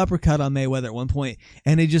decent uppercut on Mayweather at one point,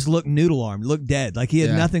 and he just looked noodle armed, looked dead, like he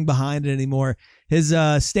had Yeah. nothing behind it anymore. His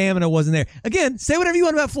stamina wasn't there. Again, say whatever you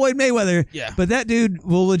want about Floyd Mayweather, Yeah. but that dude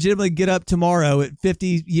will legitimately get up tomorrow at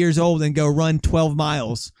 50 years old and go run 12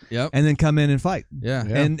 miles Yep. and then come in and fight, Yeah.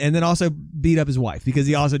 and then also beat up his wife because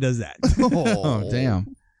he also does that. Oh,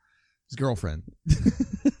 damn. His girlfriend.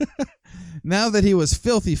 Now that he was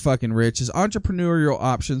filthy fucking rich, his entrepreneurial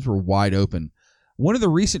options were wide open. One of the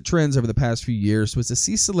recent trends over the past few years was to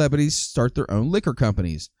see celebrities start their own liquor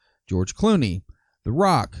companies. George Clooney, The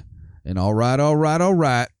Rock, and all right,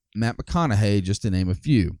 Matt McConaughey, just to name a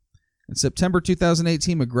few. In September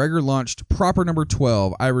 2018, McGregor launched Proper No.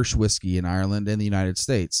 12 Irish whiskey in Ireland and the United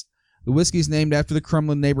States. The whiskey is named after the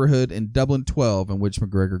Crumlin neighborhood in Dublin 12 in which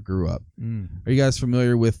McGregor grew up. Are you guys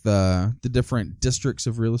familiar with the different districts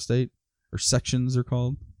of real estate? Or sections are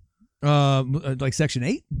called? Like Section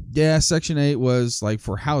 8? Yeah, Section 8 was like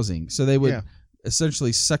for housing. So they would Yeah.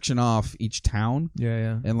 essentially section off each town.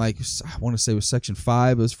 Yeah. And like, I want to say it was Section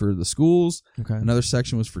 5 was for the schools. Okay. Another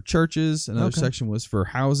section was for churches. Another Okay. section was for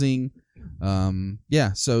housing.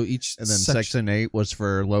 Yeah, so each And then Section 8 was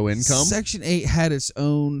for low income. Section 8 had its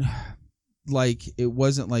own, like, it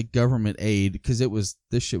wasn't like government aid because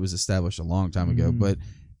this shit was established a long time ago. Mm. But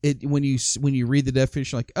it when you read the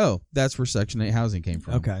definition, like, oh, that's where Section 8 housing came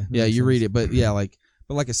from. Okay. Yeah, you read it, but yeah, like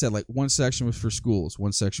I said, like one section was for schools,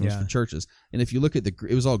 one section was Yeah. for churches, and if you look at it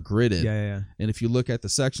was all gridded. Yeah. And if you look at the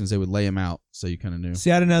sections, they would lay them out so you kind of knew. See,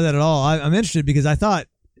 I didn't know that at all. I'm interested because I thought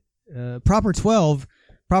proper 12,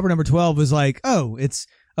 proper number 12 was like, oh, it's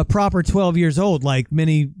a proper 12 years old, like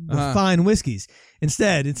many fine whiskeys.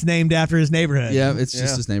 Instead, it's named after his neighborhood. Yeah, it's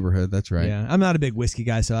just his neighborhood. That's right. Yeah, I'm not a big whiskey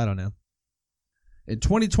guy, so I don't know. In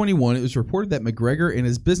 2021, it was reported that McGregor and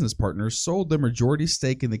his business partners sold their majority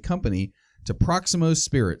stake in the company to Proximo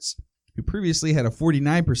Spirits, who previously had a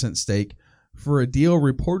 49% stake, for a deal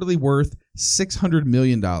reportedly worth $600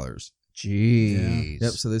 million. Jeez.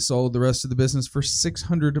 Yep, so they sold the rest of the business for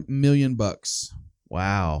 $600 million.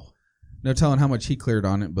 Wow. No telling how much he cleared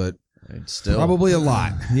on it, but It's still probably a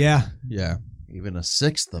lot. Yeah. Yeah. even a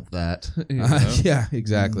sixth of that. You know? Yeah,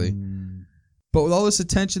 exactly. But with all this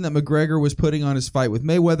attention that McGregor was putting on his fight with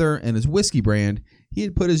Mayweather and his whiskey brand, he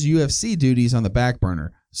had put his UFC duties on the back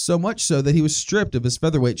burner, so much so that he was stripped of his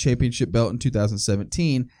featherweight championship belt in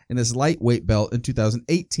 2017 and his lightweight belt in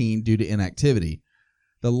 2018 due to inactivity.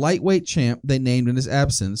 The lightweight champ they named in his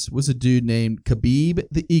absence was a dude named Khabib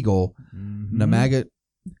the Eagle Nurmagomedov.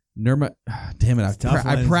 Damn it!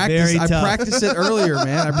 I practiced it earlier,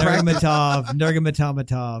 man. I practiced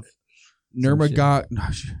Nurmagomedov.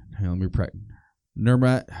 Let me practice.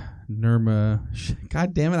 Nurma.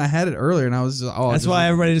 God damn it! I had it earlier, and I was. That's why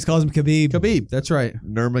everybody just calls him Khabib. Khabib. That's right.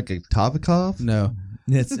 Nurmagomedov? No.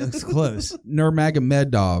 It's close.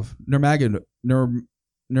 Nurmagomedov. Nurmagomedov.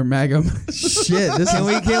 Shit. This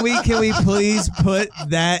Can we please put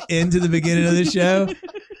that into the beginning of the show?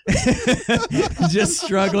 Just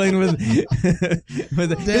struggling with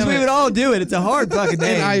because we would all do it. It's a hard fucking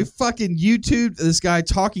name. And I fucking YouTubed this guy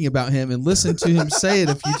talking about him and listened to him say it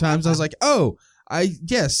a few times. I was like,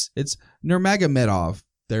 it's Nurmagomedov.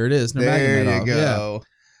 There it is. Nurmagomedov. There you go. Yeah.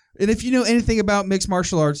 And if you know anything about mixed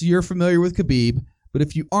martial arts, you're familiar with Khabib. But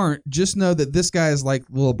if you aren't, just know that this guy is like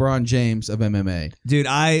LeBron James of MMA. Dude,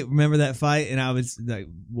 I remember that fight, and I was like,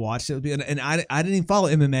 watched it, and I didn't even follow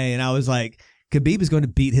MMA, and I was like, Khabib is going to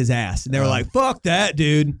beat his ass, and they were like, "Fuck that,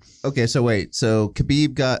 dude." Okay, so wait, so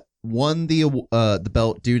Khabib won the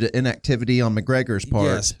belt due to inactivity on McGregor's part.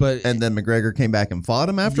 Yes, but and then McGregor came back and fought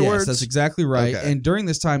him afterwards. Yes, that's exactly right. Okay. And during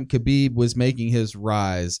this time, Khabib was making his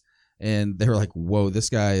rise, and they were like, "Whoa, this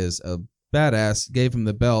guy is a badass." Gave him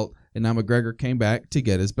the belt. And now McGregor came back to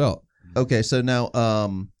get his belt. Okay, so now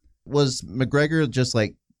was McGregor just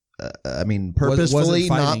like, purposefully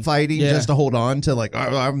not fighting just to hold on to like,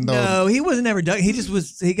 No, he wasn't ever done. He just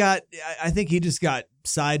was, I think he just got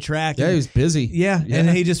sidetracked. Yeah, he was busy. Yeah, and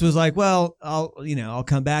he just was like, well, I'll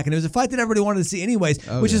come back. And it was a fight that everybody wanted to see anyways,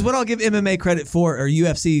 which is what I'll give MMA credit for, or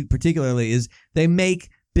UFC particularly, is they make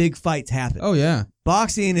big fights happen. Oh, yeah.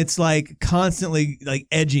 Boxing, it's like constantly like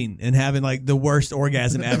edging and having like the worst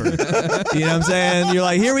orgasm ever. You know what I'm saying? You're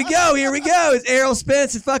like, here we go. It's Errol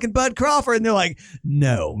Spence and fucking Bud Crawford. And they're like,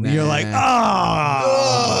 no. Nah. You're like, But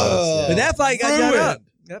that fight got done up.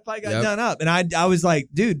 That fight got done up. And I was like,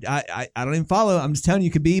 dude, I don't even follow. I'm just telling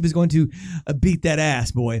you, Khabib is going to beat that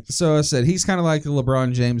ass, boy. So I said, he's kind of like the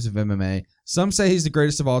LeBron James of MMA. Some say he's the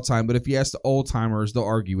greatest of all time, but if you ask the old timers, they'll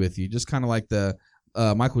argue with you. Just kind of like the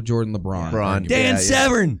Michael Jordan, LeBron. Dan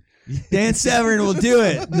Severn. Dan Severn will do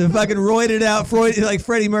it. The fucking roided out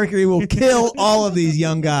Freddie Mercury will kill all of these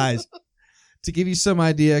young guys. To give you some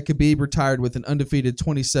idea, Khabib retired with an undefeated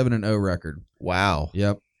 27-0 record. Wow.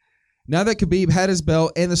 Yep. Now that Khabib had his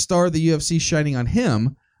belt and the star of the UFC shining on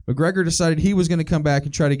him, McGregor decided he was going to come back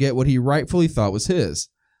and try to get what he rightfully thought was his.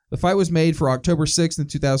 The fight was made for October 6th in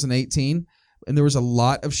 2018, and there was a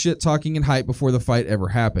lot of shit-talking and hype before the fight ever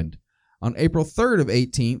happened. On April 3rd of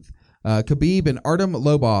 18th, Khabib and Artem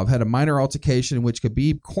Lobov had a minor altercation in which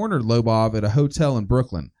Khabib cornered Lobov at a hotel in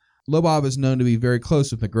Brooklyn. Lobov is known to be very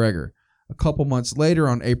close with McGregor. A couple months later,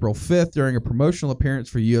 on April 5th, during a promotional appearance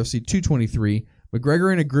for UFC 223,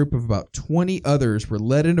 McGregor and a group of about 20 others were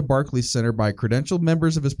led into Barclays Center by credentialed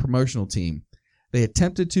members of his promotional team. They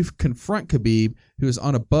attempted to confront Khabib, who was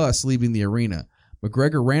on a bus leaving the arena.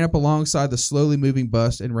 McGregor ran up alongside the slowly moving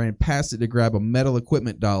bus and ran past it to grab a metal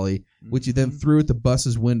equipment dolly, which he then threw at the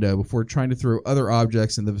bus's window before trying to throw other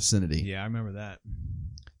objects in the vicinity. Yeah, I remember that.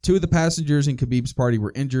 2 of the passengers in Khabib's party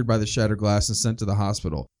were injured by the shattered glass and sent to the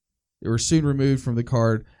hospital. They were soon removed from the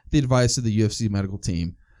card at the advice of the UFC medical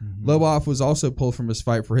team. Lobov was also pulled from his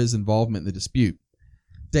fight for his involvement in the dispute.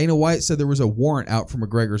 Dana White said there was a warrant out for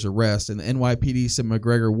McGregor's arrest, and the NYPD said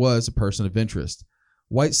McGregor was a person of interest.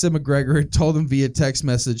 White said McGregor had told him via text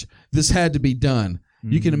message, "This had to be done."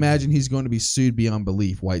 You can imagine he's going to be sued beyond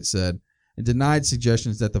belief, White said, and denied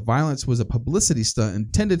suggestions that the violence was a publicity stunt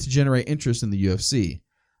intended to generate interest in the UFC.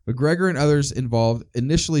 McGregor and others involved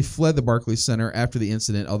initially fled the Barclays Center after the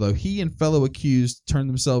incident, although he and fellow accused turned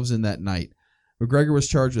themselves in that night. McGregor was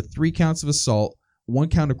charged with 3 counts of assault, 1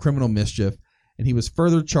 count of criminal mischief, and he was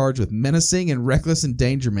further charged with menacing and reckless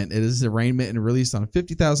endangerment at his arraignment and released on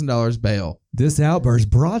 $50,000 bail. This outburst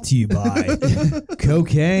brought to you by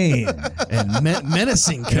cocaine. And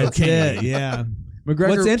menacing That's cocaine. it, yeah. McGregor,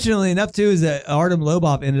 What's interestingly enough, too, is that Artem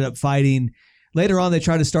Lobov ended up fighting. Later on, they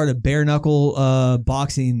tried to start a bare knuckle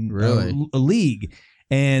boxing Really? league.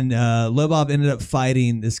 And Lobov ended up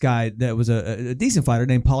fighting this guy that was a decent fighter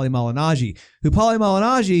named Paulie Malignaggi, who Paulie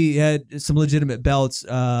Malignaggi had some legitimate belts,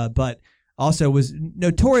 but also was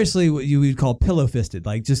notoriously what you would call pillow-fisted,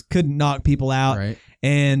 like just couldn't knock people out. right?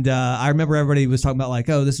 And I remember everybody was talking about like,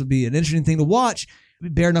 oh, this would be an interesting thing to watch.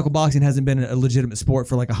 Bare knuckle boxing hasn't been a legitimate sport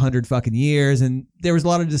for like 100 fucking years, and there was a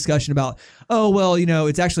lot of discussion about, oh well,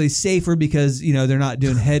 it's actually safer because they're not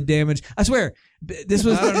doing head damage. I swear, this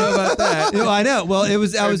was. I don't know about that. I know. Well, it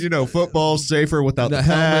was. I was. Football's safer without The the,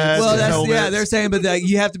 helmets. pads. Well, the that's helmets. they're saying, but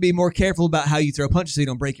you have to be more careful about how you throw punches so you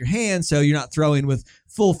don't break your hand, so you're not throwing with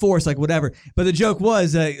full force, like whatever. But the joke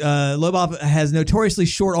was that Lobov has notoriously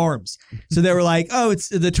short arms, so they were like, oh, it's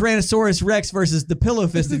the Tyrannosaurus Rex versus the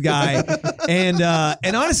pillow-fisted guy, and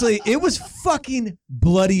honestly, it was fucking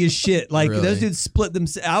bloody as shit. Like Really? those dudes split them.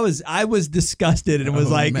 I was disgusted and was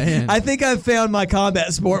Oh, like, man. I think I found my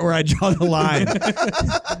combat sport where I draw the line.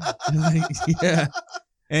 Yeah.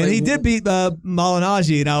 And he did beat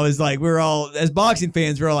Malignaggi, and I was like, we were all, as boxing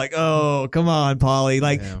fans, we were all like, oh, come on, Paulie.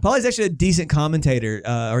 Like, Yeah. Paulie's actually a decent commentator,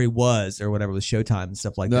 or he was, or whatever, with Showtime and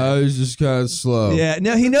stuff like that. he's just kind of slow. Yeah,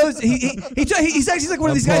 no, he knows. He's actually like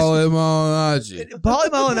one of these guys. Malignaggi. Paulie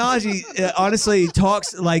Malignaggi honestly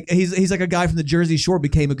talks like he's like a guy from the Jersey Shore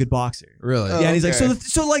became a good boxer. Really? Yeah, and he's like, okay.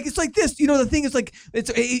 so like it's like this, the thing is like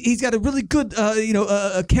he's got a really good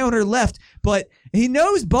a counter left, but he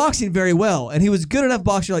knows boxing very well, and he was good enough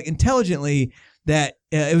boxer like intelligently that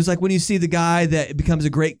it was like when you see the guy that becomes a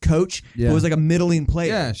great coach Yeah. who was like a middling player.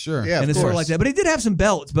 Yeah, sure. Yeah, and of it's sort of course. like that. But he did have some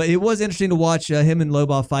belts. But it was interesting to watch him and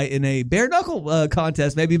Lobov fight in a bare knuckle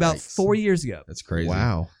contest maybe about 4 years ago. That's crazy.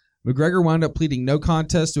 Wow. McGregor wound up pleading no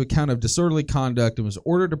contest to a count of disorderly conduct and was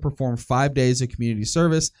ordered to perform 5 days of community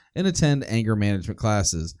service and attend anger management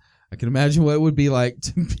classes. I can imagine what it would be like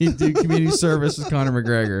to do community service with Conor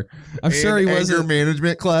McGregor. I'm sure he anger wasn't.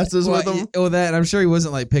 management classes with him. That I'm sure he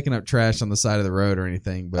wasn't like picking up trash on the side of the road or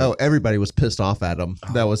anything. But Oh, everybody was pissed off at him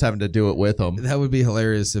that was having to do it with him. that would be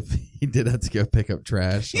hilarious if he did have to go pick up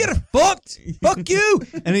trash. You get fucked. Fuck you.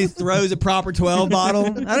 And he throws a proper 12 bottle.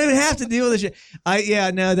 I don't even have to deal with this shit.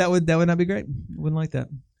 That would not be great. Wouldn't like that.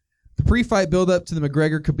 The pre-fight build-up to the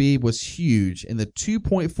McGregor-Khabib was huge, and the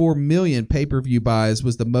 2.4 million pay-per-view buys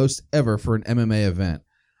was the most ever for an MMA event.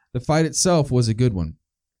 The fight itself was a good one.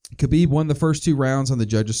 Khabib won the first 2 rounds on the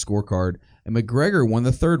judges' scorecard, and McGregor won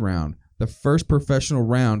the 3rd round, the first professional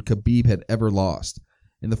round Khabib had ever lost.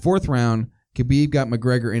 In the 4th round, Khabib got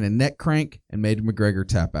McGregor in a neck crank and made McGregor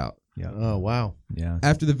tap out. Oh, wow. Yeah.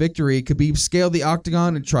 After the victory, Khabib scaled the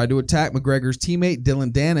octagon and tried to attack McGregor's teammate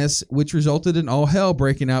Dylan Dennis, which resulted in all hell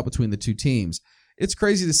breaking out between the two teams. It's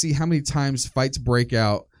crazy to see how many times fights break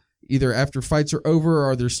out, either after fights are over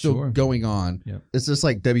or they're still Sure. going on. Is this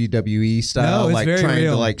like WWE style? No, it's like very trying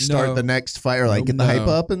real. to like start No. the next fight or like get the No. hype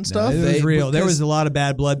up and stuff? It was They- real. There because- was a lot of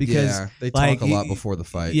bad blood because yeah, they like, talk a lot before the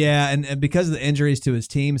fight. Yeah, and because of the injuries to his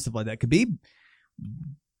team and stuff like that. Khabib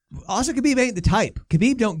ain't the type.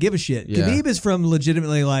 Khabib don't give a shit. Yeah. Khabib is from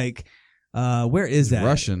legitimately like where is that?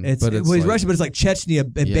 Russian, It's, but it's well, he's like- Russian, but it's like Chechnya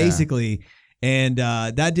Yeah. basically. And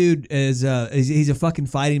that dude is he's a fucking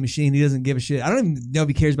fighting machine. He doesn't give a shit. I don't even know if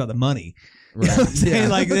he cares about the money. You know what I'm saying? Yeah.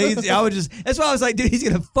 Like that's why I was like, dude, he's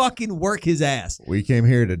gonna fucking work his ass. We came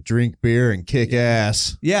here to drink beer and kick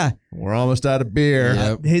ass. Yeah. We're almost out of beer.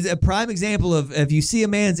 Yep. He's a prime example of if you see a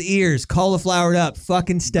man's ears cauliflowered up,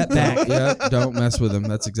 fucking step back. Yep, don't mess with him.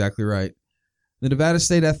 That's exactly right. The Nevada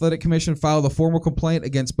State Athletic Commission filed a formal complaint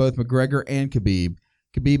against both McGregor and Khabib.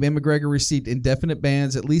 Khabib and McGregor received indefinite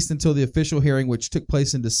bans at least until the official hearing, which took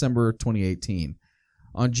place in December 2018.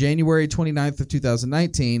 On January 29th of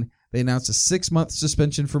 2019, they announced a 6-month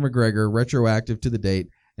suspension for McGregor, retroactive to the date,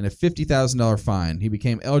 and a $50,000 fine. He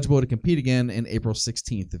became eligible to compete again in April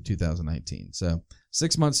 16th of 2019. So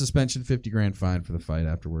 6-month suspension, $50,000 fine for the fight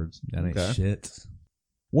afterwards. That ain't Okay. shit.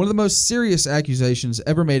 One of the most serious accusations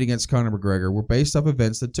ever made against Conor McGregor were based off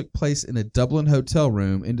events that took place in a Dublin hotel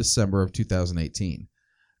room in December of 2018.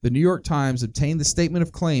 The New York Times obtained the statement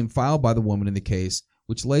of claim filed by the woman in the case,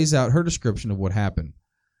 which lays out her description of what happened.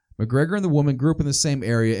 McGregor and the woman grew up in the same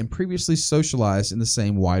area and previously socialized in the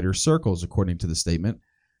same wider circles, according to the statement.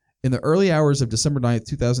 In the early hours of December 9th,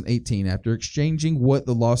 2018, after exchanging what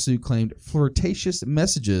the lawsuit claimed flirtatious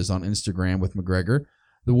messages on Instagram with McGregor,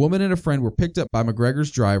 the woman and a friend were picked up by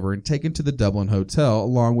McGregor's driver and taken to the Dublin hotel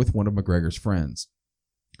along with one of McGregor's friends.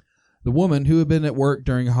 The woman, who had been at work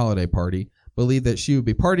during a holiday party, believed that she would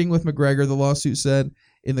be partying with McGregor, the lawsuit said.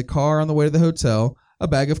 In the car on the way to the hotel, a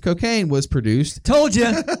bag of cocaine was produced, Told you.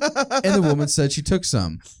 and the woman said she took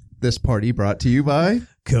some. This party brought to you by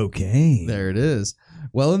Cocaine. There it is.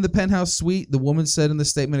 Well, in the penthouse suite, the woman said in the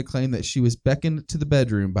statement of claim that she was beckoned to the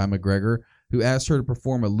bedroom by McGregor, who asked her to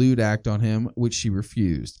perform a lewd act on him, which she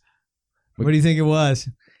refused. What do you think it was?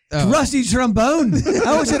 Oh. Rusty trombone.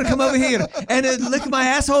 I want you to come over here and lick my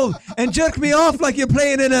asshole and jerk me off like you're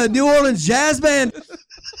playing in a New Orleans jazz band.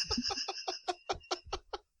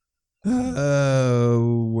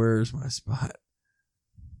 Oh, where's my spot?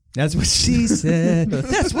 That's what she said.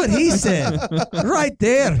 That's what he said. Right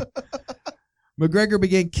there. McGregor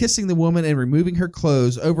began kissing the woman and removing her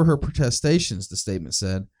clothes over her protestations, the statement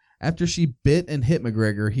said. After she bit and hit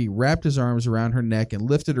McGregor, he wrapped his arms around her neck and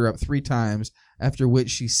lifted her up 3 times, after which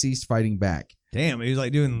she ceased fighting back. Damn, he was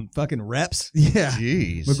like doing fucking reps. Yeah.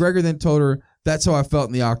 Jeez. McGregor then told her, "That's how I felt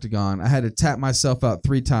in the octagon. I had to tap myself out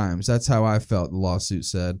 3 times. That's how I felt," the lawsuit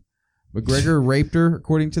said. McGregor raped her,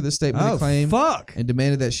 according to the statement of claim, fuck. and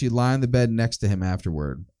demanded that she lie on the bed next to him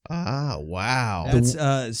afterward. Ah, wow.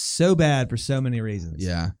 That's so bad for so many reasons.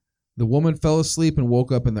 Yeah. The woman fell asleep and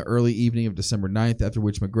woke up in the early evening of December 9th, after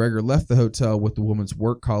which McGregor left the hotel with the woman's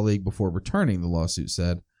work colleague before returning, the lawsuit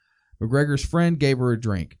said. McGregor's friend gave her a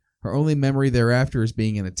drink. Her only memory thereafter is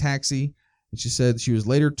being in a taxi, and she said she was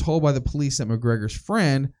later told by the police that McGregor's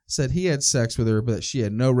friend said he had sex with her, but that she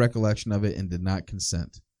had no recollection of it and did not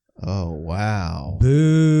consent. Oh, wow.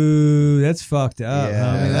 Boo. That's fucked up. Yeah,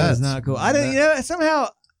 I mean, that's that's not cool. I didn't, somehow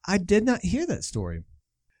I did not hear that story.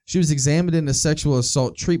 She was examined in a sexual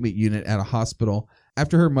assault treatment unit at a hospital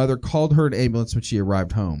after her mother called her an ambulance when she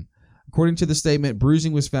arrived home. According to the statement,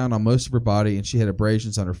 bruising was found on most of her body, and she had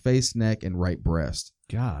abrasions on her face, neck, and right breast.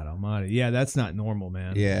 God almighty. Yeah, that's not normal,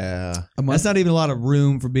 man. Yeah. A month, That's not even a lot of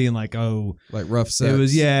room for being like, oh, like rough sex.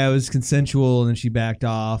 it was consensual, and then she backed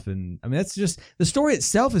off. And I mean, that's just, the story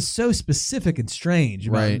itself is so specific and strange.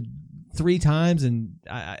 About Right. 3 times. And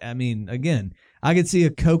I mean, again, I could see a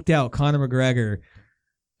coked out Conor McGregor.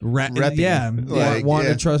 Repping. Yeah. Like, wanting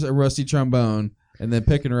yeah. to trust a rusty trombone, and then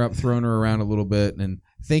picking her up, throwing her around a little bit, and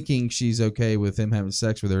thinking she's okay with him having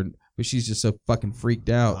sex with her, but she's just so fucking freaked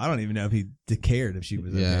out. I don't even know if he cared if she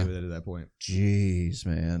was Yeah. okay with it at that point. Jeez,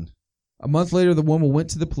 man. A month later, the woman went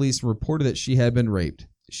to the police and reported that she had been raped.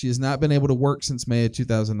 She has not been able to work since May of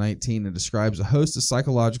 2019 and describes a host of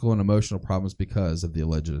psychological and emotional problems because of the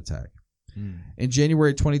alleged attack. In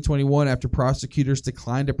January 2021, after prosecutors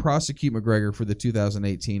declined to prosecute McGregor for the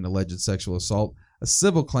 2018 alleged sexual assault, a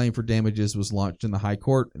civil claim for damages was launched in the high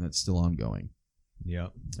court, and it's still ongoing.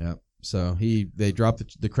 Yep. Yep. So they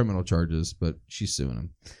dropped the criminal charges, but she's suing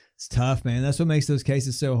him. It's tough, man. That's what makes those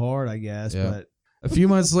cases so hard, I guess. Yeah. But A few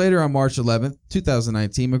months later, on March 11th,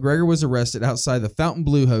 2019, McGregor was arrested outside the Fountain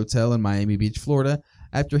Blue Hotel in Miami Beach, Florida,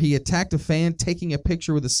 after he attacked a fan taking a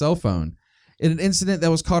picture with a cell phone. In an incident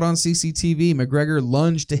that was caught on CCTV, McGregor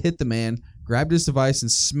lunged to hit the man, grabbed his device,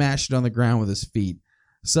 and smashed it on the ground with his feet.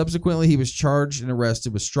 Subsequently, he was charged and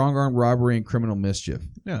arrested with strong-arm robbery and criminal mischief.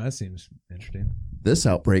 no, that seems interesting. This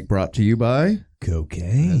outbreak brought to you by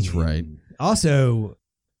Cocaine. That's right. Also,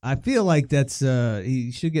 I feel like that's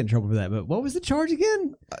he should get in trouble for that. But what was the charge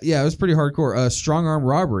again? Yeah, it was pretty hardcore. Strong-arm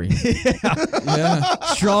robbery. Yeah.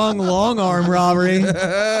 Strong long arm robbery.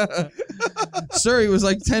 Sir, he was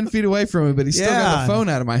like 10 feet away from me, but he still got Yeah. the phone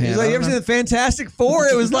out of my hand. He's like, I you don't ever know. seen the Fantastic Four?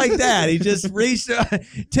 It was like that. He just reached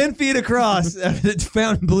 10 feet across the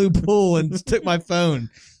Fountain Blue pool and took my phone.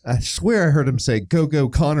 I swear I heard him say, "Go, go,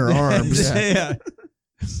 Connor Arms." Yeah.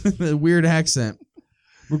 The weird accent.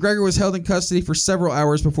 McGregor was held in custody for several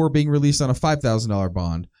hours before being released on a $5,000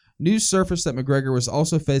 bond. News surfaced that McGregor was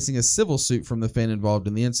also facing a civil suit from the fan involved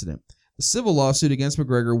in the incident. The civil lawsuit against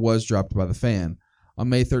McGregor was dropped by the fan. On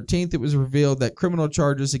May 13th, it was revealed that criminal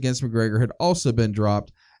charges against McGregor had also been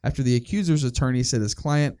dropped after the accuser's attorney said his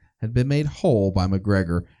client had been made whole by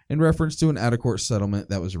McGregor in reference to an out-of-court settlement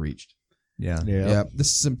that was reached. Yeah. Yeah, this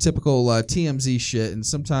is some typical TMZ shit, and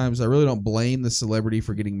sometimes I really don't blame the celebrity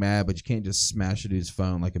for getting mad, but you can't just smash a dude's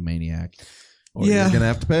phone like a maniac. Or you're gonna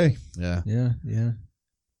have to pay. Yeah. Yeah.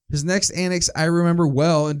 His next annex I remember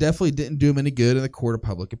well and definitely didn't do him any good in the court of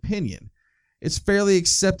public opinion. It's fairly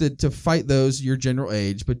accepted to fight those your general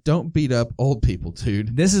age, but don't beat up old people,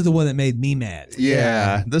 dude. This is the one that made me mad.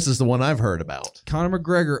 Yeah, this is the one I've heard about. Conor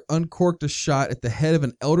McGregor uncorked a shot at the head of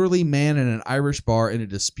an elderly man in an Irish bar in a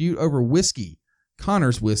dispute over whiskey,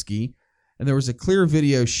 Conor's whiskey, and there was a clear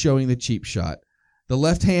video showing the cheap shot. The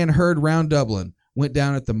left hand heard round Dublin went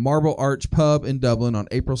down at the Marble Arch pub in Dublin on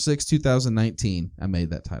April 6, 2019. I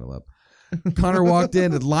made that title up. Connor walked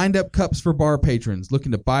in and lined up cups for bar patrons,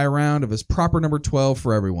 looking to buy a round of his proper number 12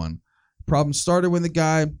 for everyone. Problem started when the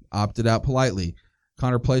guy opted out politely.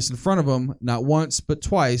 Connor placed in front of him, not once, but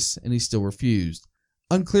twice, and he still refused.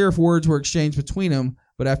 Unclear if words were exchanged between them,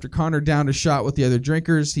 but after Connor downed a shot with the other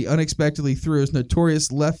drinkers, he unexpectedly threw his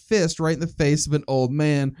notorious left fist right in the face of an old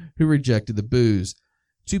man who rejected the booze.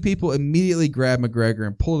 Two people immediately grabbed McGregor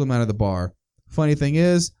and pulled him out of the bar. Funny thing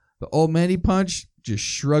is, the old man he punched just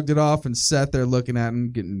shrugged it off and sat there looking at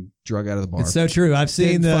him getting drug out of the bar. It's so true. I've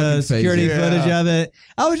seen Didn't the fucking security phase it. footage of it.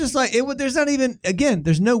 I was just like, there's not even, again,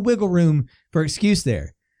 there's no wiggle room for excuse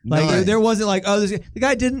there. Like None. there wasn't like, oh, the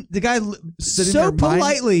guy Sitting so there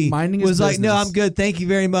politely minding his was like, no, business. I'm good, thank you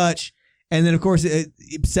very much. And then of course it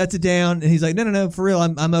sets it down, and he's like, no, for real,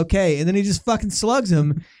 I'm okay. And then he just fucking slugs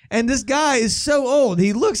him. And this guy is so old,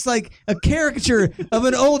 he looks like a caricature of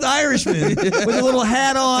an old Irishman with a little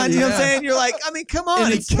hat on. You know what I'm Yeah. saying? You're like, I mean, come on.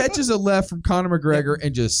 And he It's- catches a left from Conor McGregor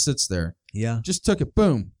and just sits there. yeah, Just took it,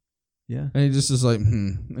 boom. yeah. And he just is like,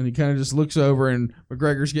 And he kind of just looks over, and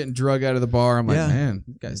McGregor's getting drug out of the bar. I'm like, Yeah. man,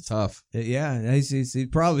 this guy's tough. Yeah, he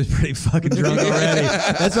probably was pretty fucking drunk already.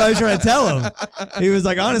 That's what I was trying to tell him. He was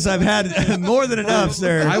like, honestly, I've had more than enough,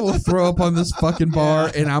 sir. I will throw up on this fucking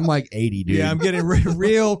bar, and I'm like 80, dude. Yeah, I'm getting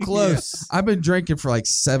real close. I've been drinking for like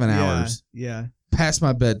 7 hours, Yeah. past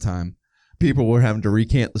my bedtime. People were having to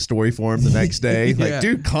recant the story for him the next day. Yeah. Like,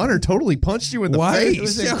 dude, Connor totally punched you in the Why? face. It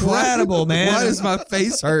was incredible, man. Why does my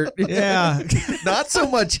face hurt? Yeah. Not so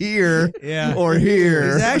much here Yeah. or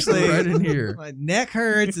here. It's actually Right in here. my neck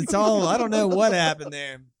hurts. It's all, I don't know what happened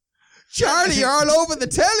there. Charlie, you're all over the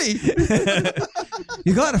telly.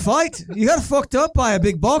 You got in a fight? You got fucked up by a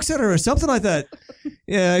big boxer or something like that?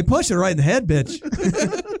 Yeah, he punched her right in the head, bitch.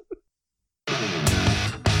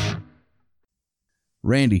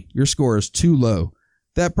 Randy, your score is too low.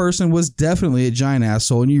 That person was definitely a giant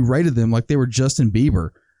asshole, and you rated them like they were Justin Bieber.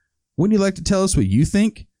 Wouldn't you like to tell us what you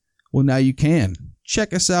think? Well, now you can.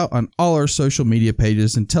 Check us out on all our social media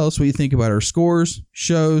pages and tell us what you think about our scores,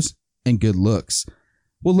 shows, and good looks.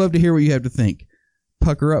 We'll love to hear what you have to think.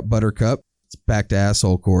 Pucker up, Buttercup. It's back to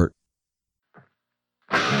asshole court.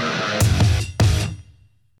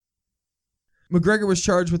 McGregor was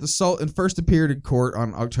charged with assault and first appeared in court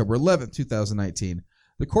on October 11, 2019.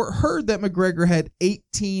 The court heard that McGregor had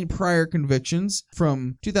 18 prior convictions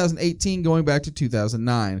from 2018 going back to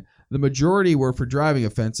 2009. The majority were for driving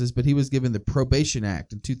offenses, but he was given the Probation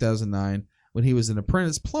Act in 2009 when he was an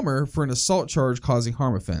apprentice plumber for an assault charge causing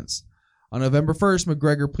harm offense. On November 1st,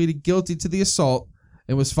 McGregor pleaded guilty to the assault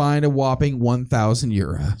and was fined a whopping 1,000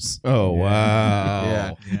 euros. Oh, wow.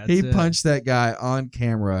 Yeah. Yeah, He that's it. punched that guy on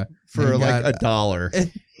camera For and like got-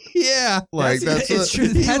 $1. Yeah, Like, It's that's true.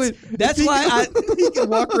 He That's, would- that's he why could, he could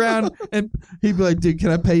walk around and he'd be like, "Dude, can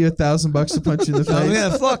I pay you $1,000 to punch you in the I'm face?"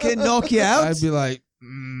 gonna fucking knock you out. I'd be like,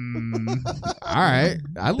 "All right,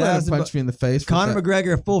 I'd let him $1,000 punch me in the face." for Conor that.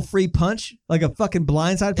 McGregor, a full free punch, like a fucking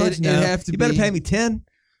blindside punch. It'd No, have to you better be- pay me 10.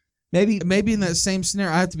 Maybe Maybe in that same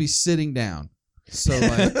scenario, I have to be sitting down. So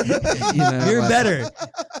like, you know, you're like- better.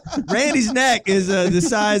 Randy's neck is the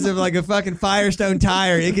size of like a fucking Firestone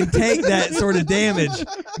tire. It can take that sort of damage.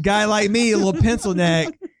 Guy like me, a little pencil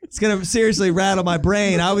neck, it's gonna seriously rattle my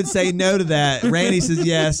brain. I would say no to that. Randy says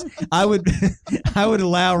yes. I would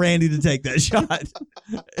allow Randy to take that shot.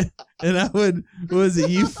 And I would. What was it?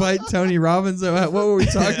 You fight Tony Robbins? What were we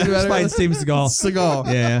talking about? Fighting Steven Seagal.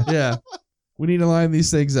 Seagal. Yeah. Yeah. We need to line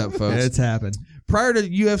these things up, folks. It's happened. Prior to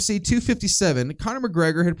UFC 257, Conor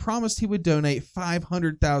McGregor had promised he would donate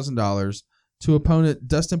 $500,000 to opponent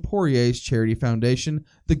Dustin Poirier's charity foundation,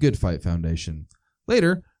 the Good Fight Foundation.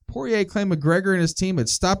 Later, Poirier claimed McGregor and his team had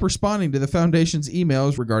stopped responding to the foundation's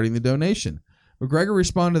emails regarding the donation. McGregor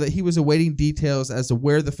responded that he was awaiting details as to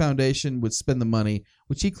where the foundation would spend the money,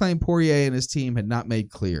 which he claimed Poirier and his team had not made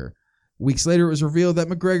clear. Weeks later, it was revealed that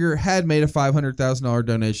McGregor had made a $500,000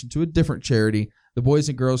 donation to a different charity, the Boys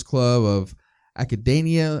and Girls Club of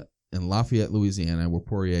Academia in Lafayette, Louisiana, where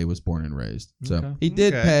Poirier was born and raised. So Okay. he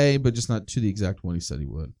did Okay. pay, but just not to the exact one he said he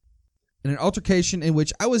would. In an altercation in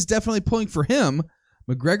which I was definitely pulling for him,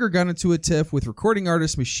 McGregor got into a tiff with recording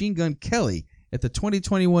artist Machine Gun Kelly at the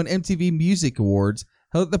 2021 MTV Music Awards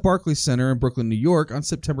held at the Barclays Center in Brooklyn, New York on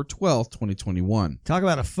September 12, 2021. Talk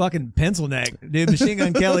about a fucking pencil neck, dude. Machine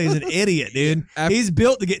Gun Kelly is an idiot, dude. After- He's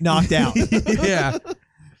built to get knocked out. Yeah.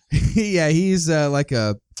 Yeah, he's like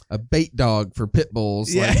a bait dog for pit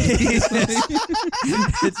bulls. Yeah, Like,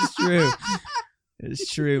 it's true.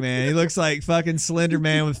 It's true, man. He looks like fucking Slender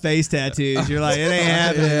Man with face tattoos. You're like, it ain't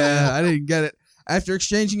happening. Yeah, I didn't get it. After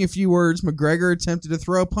exchanging a few words, McGregor attempted to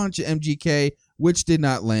throw a punch at MGK, which did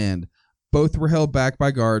not land. Both were held back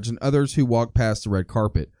by guards and others who walked past the red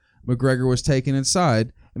carpet. McGregor was taken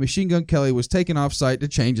inside, and Machine Gun Kelly was taken off site to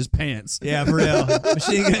change his pants. Yeah, for real.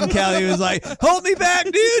 Machine Gun Kelly was like, hold me back,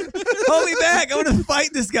 dude. Hold me back. I want to fight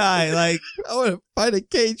this guy. Like, I want to fight a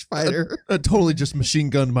cage fighter. I totally just machine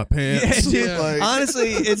gunned my pants. yeah, dude.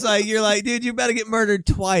 Honestly, it's like, you're like, dude, you're about to get murdered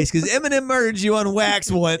twice because Eminem murdered you on wax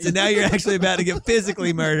once, and now you're actually about to get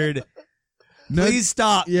physically murdered. No- Please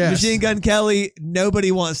stop. Yes. Machine Gun Kelly, nobody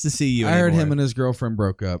wants to see you I heard anymore. him and his girlfriend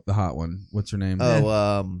broke up. The hot one. What's her name?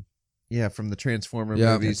 Yeah, from the Transformer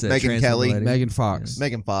Yeah. movies. That's it, Megan Transformer Kelly. lady. Megan Fox.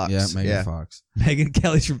 Megan Fox. Yeah, Megan Fox. Megan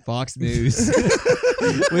Kelly's from Fox News.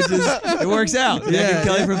 Which is, it works out. Megan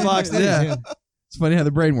Kelly from Fox News. Yeah. Yeah. It's funny how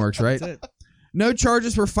the brain works, right? That's it. No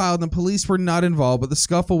charges were filed and police were not involved, but the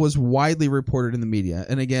scuffle was widely reported in the media.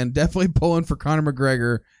 And again, definitely pulling for Conor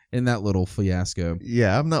McGregor in that little fiasco.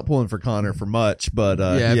 Yeah, I'm not pulling for Conor for much, but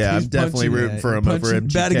Yeah, yeah, he's I'm definitely punching- rooting for him over punching-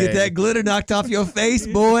 MGK. About to get that glitter knocked off your face,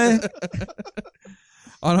 boy.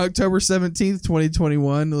 On October 17th,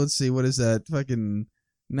 2021, let's see, what is that? Fucking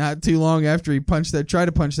not too long after he tried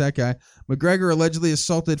to punch that guy, McGregor allegedly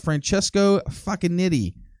assaulted Francesco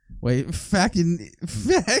Facchinetti. Wait, fucking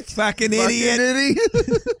idiot.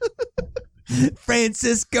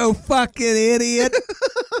 Francisco fucking idiot.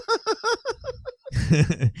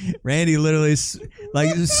 Randy literally,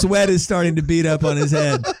 like, sweat is starting to beat up on his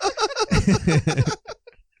head.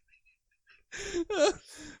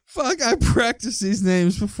 Fuck, I practiced these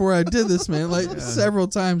names before I did this, man, like several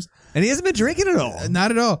times. And he hasn't been drinking at all.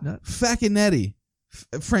 Not at all. No. Facchinetti.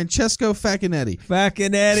 Francesco Facchinetti.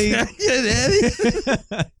 Fucking Eddie.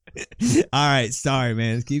 Facchinetti. All right, sorry,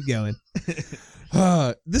 man. Let's keep going.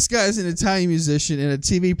 This guy is an Italian musician and a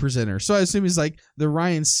TV presenter, so I assume he's like the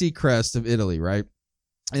Ryan Seacrest of Italy, right?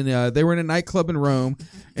 And they were in a nightclub in Rome,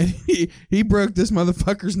 and he broke this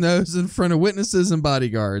motherfucker's nose in front of witnesses and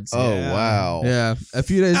bodyguards. Oh, Yeah. wow. Yeah, a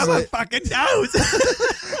few days I'm a later. fucking nose.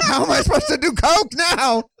 How am I supposed to do coke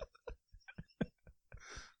now?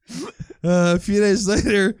 A few days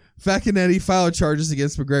later, Facchinetti filed charges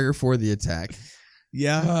against McGregor for the attack.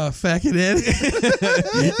 Yeah. Facchinetti.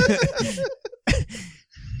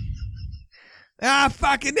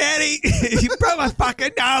 Fucking Eddie. You broke my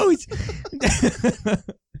fucking nose.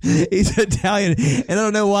 He's Italian, and I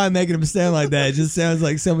don't know why I'm making him sound like that. It just sounds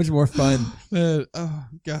like so much more fun. Oh,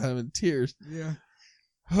 God, I'm in tears. Yeah.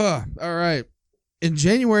 All right. In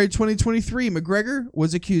January 2023, McGregor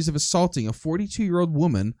was accused of assaulting a 42-year-old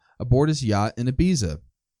woman aboard his yacht in Ibiza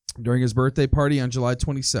during his birthday party on July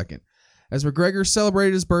 22nd. As McGregor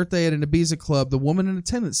celebrated his birthday at an Ibiza club, the woman in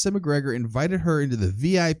attendance said McGregor invited her into the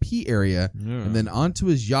VIP area and then onto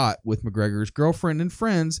his yacht with McGregor's girlfriend and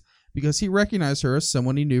friends because he recognized her as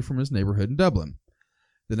someone he knew from his neighborhood in Dublin.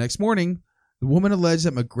 The next morning, the woman alleged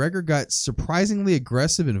that McGregor got surprisingly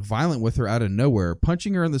aggressive and violent with her out of nowhere,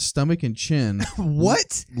 punching her in the stomach and chin,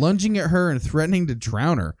 What? lunging at her and threatening to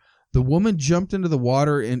drown her. The woman jumped into the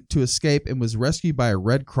water to escape and was rescued by a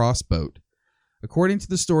Red Cross boat. According to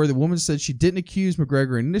the story, the woman said she didn't accuse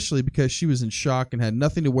McGregor initially because she was in shock and had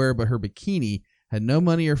nothing to wear but her bikini, had no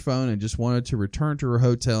money or phone, and just wanted to return to her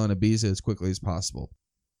hotel in Ibiza as quickly as possible.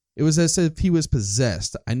 It was as if he was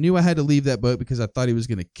possessed. I knew I had to leave that boat because I thought he was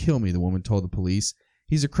going to kill me, the woman told the police.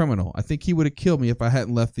 He's a criminal. I think he would have killed me if I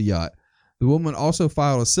hadn't left the yacht. The woman also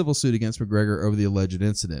filed a civil suit against McGregor over the alleged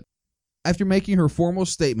incident. After making her formal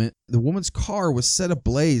statement, the woman's car was set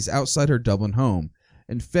ablaze outside her Dublin home.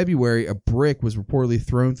 In February, a brick was reportedly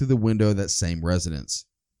thrown through the window of that same residence.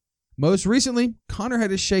 Most recently, Conor had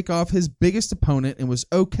to shake off his biggest opponent and was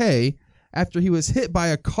okay after he was hit by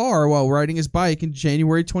a car while riding his bike in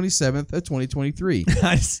January 27th of 2023.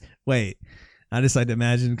 I just like to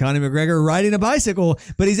imagine Conor McGregor riding a bicycle,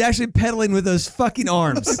 but he's actually pedaling with those fucking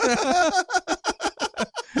arms.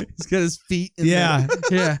 He's got his feet in Yeah.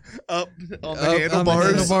 yeah. Up on the Up handlebars. on the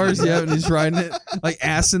handlebars, yeah, and he's riding it like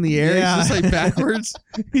ass in the air. Yeah. He's just like backwards.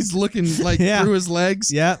 He's looking like Yeah. through his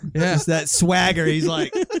legs. Yep. Yeah. Just that swagger. He's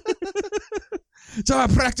like, So I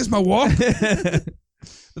practice my walk.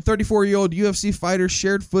 The 34-year-old UFC fighter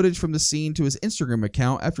shared footage from the scene to his Instagram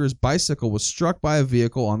account after his bicycle was struck by a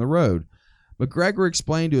vehicle on the road. McGregor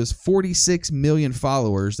explained to his 46 million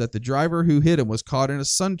followers that the driver who hit him was caught in a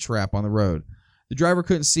sun trap on the road. The driver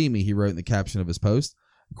couldn't see me, he wrote in the caption of his post.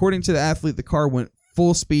 According to the athlete, the car went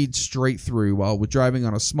full speed straight through while driving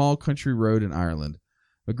on a small country road in Ireland.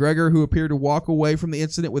 McGregor, who appeared to walk away from the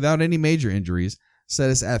incident without any major injuries, said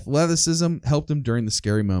his athleticism helped him during the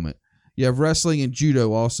scary moment. You have wrestling and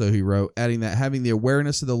judo also, he wrote, adding that having the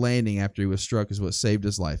awareness of the landing after he was struck is what saved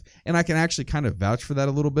his life. And I can actually kind of vouch for that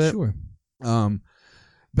a little bit. sure.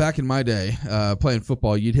 back in my day, playing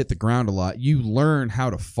football, you'd hit the ground a lot. You learn how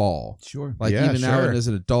to fall. Sure. Like Yeah, even now sure. as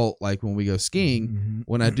an adult, like when we go skiing, Mm-hmm.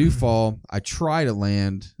 when I do fall, I try to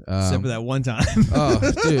land. Except for that one time. Oh,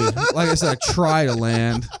 dude! Like I said, I try to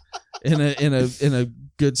land in a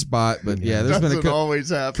good spot, but yeah, there's been a always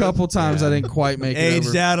happen. couple times I didn't quite make it Aged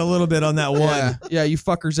over. out a little bit on that one. Yeah, you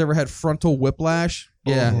fuckers ever had frontal whiplash?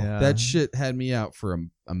 Yeah, Yeah. that shit had me out for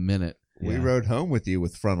a minute. We rode home with you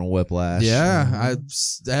with frontal whiplash. Yeah,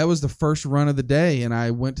 that was the first run of the day, and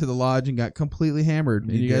I went to the lodge and got completely hammered.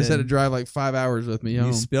 And You you guys did. had to drive like 5 hours with me You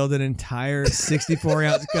home. spilled an entire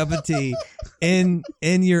 64-ounce cup of tea in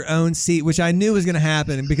your own seat, which I knew was going to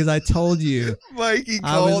happen because I told you. Mikey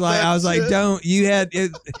I was like, don't. You had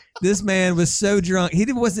it. This man was so drunk. He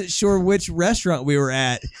wasn't sure which restaurant we were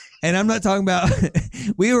at. And I'm not talking about,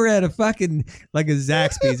 we were at a fucking, like a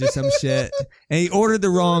Zaxby's or some shit. And he ordered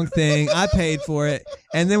the wrong thing. I paid for it.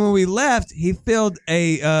 And then when we left, he filled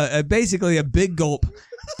basically a big gulp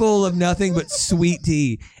full of nothing but sweet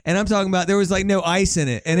tea. And I'm talking about, there was like no ice in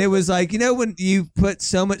it. And it was like, you know, when you put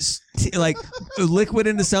so much like liquid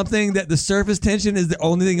into something that the surface tension is the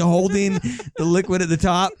only thing holding the liquid at the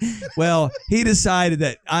top. Well, he decided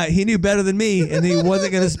that he knew better than me and he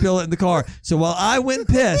wasn't going to spill it in the car. So while I went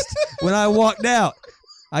pissed when I walked out,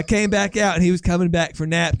 I came back out and he was coming back for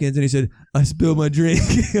napkins and he said, I spilled my drink.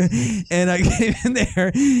 And I came in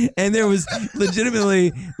there and there was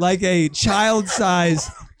legitimately like a child-sized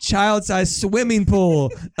swimming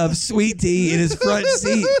pool of sweet tea in his front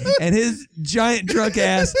seat. And his giant drunk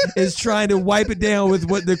ass is trying to wipe it down with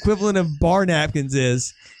what the equivalent of bar napkins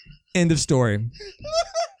is. End of story.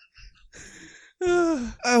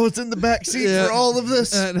 I was in the back seat Yeah. for all of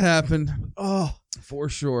this. That happened Oh, for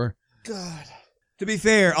sure. God. To be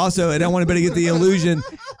fair, also, I don't want anybody to get the illusion.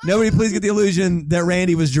 Nobody please get the illusion that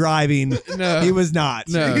Randy was driving. No. He was not.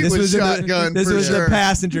 No. He This was was, shotgun this for was sure. the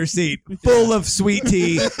passenger seat full of sweet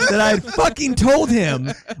tea that I fucking told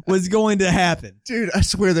him was going to happen. Dude, I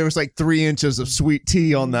swear there was like 3 inches of sweet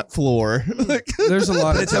tea on that floor. Like, There's a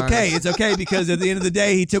lot But of it's times. okay. It's okay because at the end of the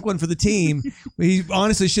day, he took one for the team. He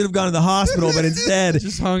honestly should have gone to the hospital, but instead,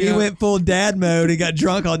 Just hung he out. went full dad mode and got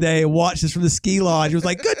drunk all day and watched us from the ski lodge. He was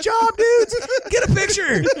like, good job, dudes. Get a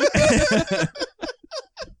picture.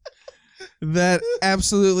 That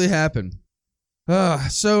absolutely happened.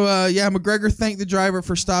 McGregor thanked the driver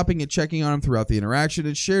for stopping and checking on him throughout the interaction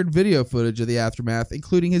and shared video footage of the aftermath,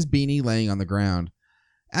 including his beanie laying on the ground.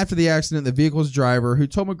 After the accident, the vehicle's driver, who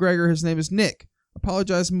told McGregor his name is Nick,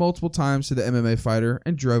 apologized multiple times to the MMA fighter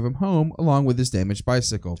and drove him home along with his damaged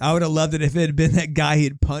bicycle. I would have loved it if it had been that guy he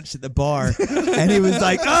had punched at the bar and he was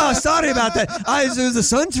like, oh, sorry about that. It was a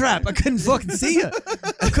sun trap. I couldn't fucking see you.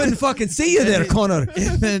 I couldn't fucking see you there, Connor.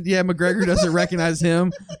 And then, McGregor doesn't recognize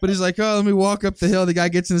him, but he's like, oh, let me walk up the hill. The guy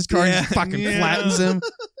gets in his car and just fucking flattens him.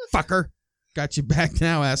 Fucker. Got you back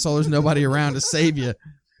now, asshole. There's nobody around to save you.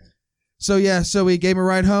 So he gave him a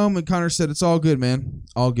ride home, and Connor said, it's all good, man.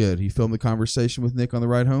 All good. He filmed the conversation with Nick on the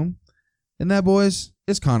ride home. And that, boys,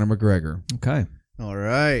 is Conor McGregor. Okay. all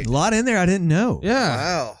right. A lot in there I didn't know. Yeah.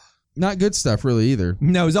 Wow. Not good stuff, really, either.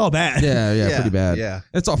 No, it was all bad. Yeah, pretty bad. Yeah.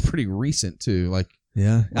 It's all pretty recent, too. Like,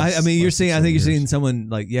 Yeah. I mean, Less than I think you're 7 seeing years. someone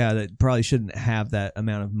like, that probably shouldn't have that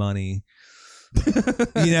amount of money.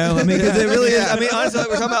 You know, I mean, because it really is. I mean, honestly,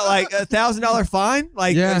 we're talking about like $1,000 fine.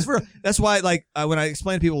 Like, Yeah. that's why, like, when I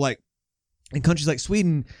explain to people, like, in countries like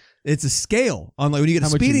Sweden, it's a scale on like when you get a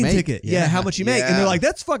How much you speeding make. ticket. Yeah, Yeah. how much you make. And Yeah. they're like,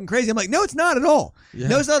 that's fucking crazy. I'm like, no, it's not at all. yeah.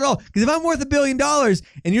 No, it's not at all. Because if I'm worth $1 billion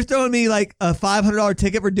and you're throwing me like a $500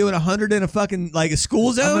 ticket for doing 100 in a fucking like a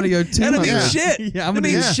school zone, I'm going to go that don't 200. mean shit. Yeah, I'm That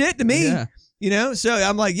going means to shit to me. Yeah. You know, so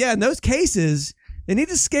I'm like, yeah, in those cases, they need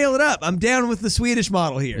to scale it up. I'm down with the Swedish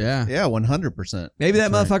model here. Yeah. Yeah, 100%. Maybe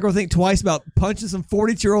that That's motherfucker will think twice about punching some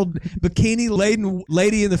 42-year-old bikini-laden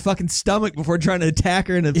lady in the fucking stomach before trying to attack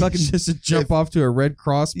her in a fucking. Just to jump off to a Red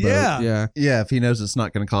Cross boat. Yeah. Yeah. Yeah, if he knows it's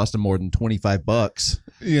not going to cost him more than $25,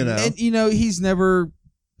 You know. And he's never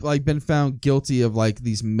like been found guilty of like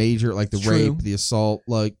these major like the It's true. rape, the assault,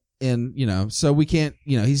 like, and so we can't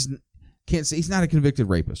can't say he's not a convicted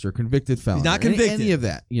rapist or convicted felon. He's not or convicted. any of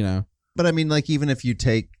that. But I mean, like, even if you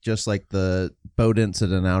take just like the boat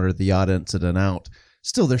incident out or the yacht incident out,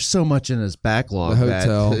 still there's so much in his backlog The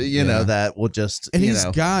hotel, that, you know, yeah. that will just, And you he's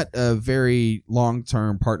know. got a very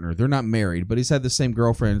long-term partner. They're not married, but he's had the same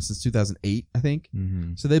girlfriend since 2008, I think.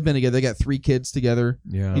 Mhm. So they've been together. They got 3 kids together.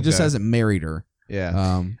 Yeah. He just Okay. hasn't married her.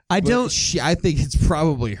 Yeah. I but don't. I think it's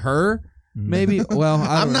probably her. Maybe. Well,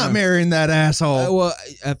 I I'm don't not know. marrying that asshole. Well,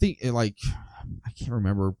 I think like I can't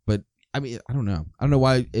remember, but I mean, I don't know. I don't know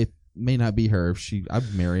why. If may not be her. If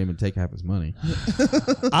I'd marry him and take half his money.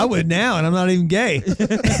 I would now, and I'm not even gay. You know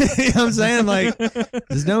what I'm saying? I'm like,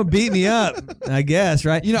 just don't beat me up, I guess,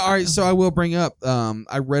 right? You know, all right, so I will bring up,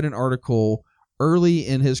 I read an article early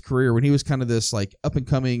in his career when he was kind of this like up and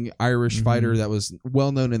coming Irish fighter that was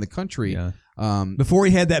well known in the country. Yeah. Before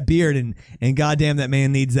he had that beard, and goddamn, that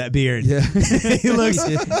man needs that beard. Yeah. He looks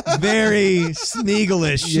very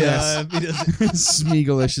Smeagolish. Yes. He doesn't-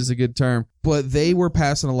 Smeagolish is a good term. But they were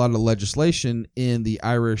passing a lot of legislation in the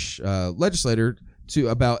Irish legislature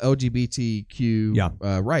about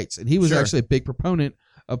LGBTQ rights. And he was actually a big proponent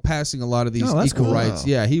of passing a lot of these that's equal cool. rights.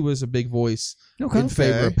 Yeah, he was a big voice in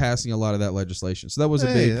favor of passing a lot of that legislation. So that was a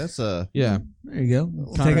big, That's a yeah. There you go.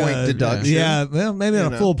 point deduction. Yeah, well, maybe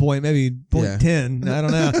not a full point, maybe 0.10. I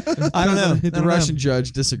don't know. I don't know. The Russian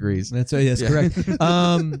judge disagrees. That's right. Yes, correct.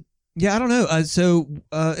 Yeah, I don't know. I was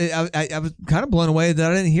kind of blown away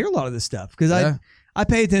that I didn't hear a lot of this stuff because I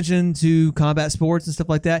pay attention to combat sports and stuff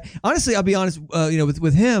like that. Honestly, I'll be honest.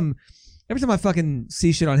 With him, every time I fucking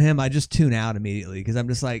see shit on him, I just tune out immediately because I'm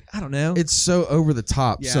just like, I don't know. It's so over the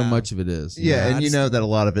top. So Yeah. much of it is. Yeah, know? and you know that a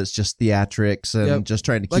lot of it's just theatrics and Yep. just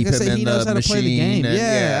trying to Like keep I him say, in he knows the how to machine. play the game. and,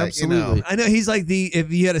 Yeah, you know. absolutely. I know he's like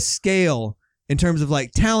if you had a scale in terms of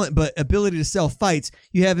like talent but ability to sell fights,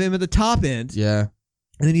 you have him at the top end, Yeah.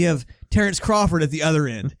 and then you have Terrence Crawford at the other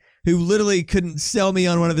end, who literally couldn't sell me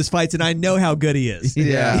on one of his fights, and I know how good he is.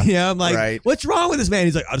 Yeah. Yeah, I'm like, Right. what's wrong with this man?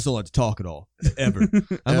 He's like, I just don't like to talk at all, ever.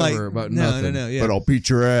 I'm like, Ever about no, nothing. no, yeah. But I'll beat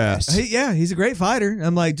your ass. Yeah, he's a great fighter.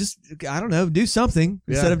 I'm like, just I don't know, do something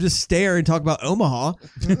instead of just stare and talk about Omaha.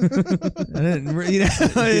 It's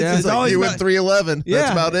It's like always you about, win 311. Yeah.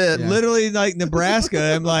 That's about it. literally like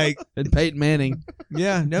Nebraska. I'm like, And Peyton Manning.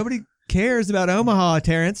 yeah, nobody cares about Omaha,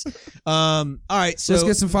 Terrence. All right, so Let's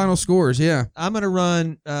get some final scores. Yeah. I'm gonna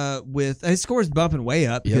run with his score's bumping way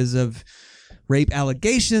up because of rape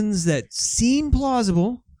allegations that seem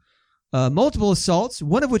plausible. Multiple assaults,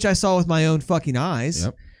 one of which I saw with my own fucking eyes.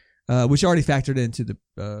 Yep. Which already factored into the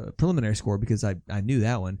preliminary score because I knew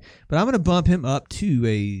that one. But I'm going to bump him up to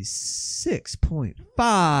a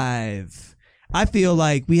 6.5. I feel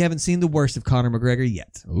like we haven't seen the worst of Conor McGregor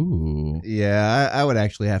yet. Ooh. Yeah, I would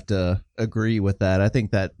actually have to agree with that. I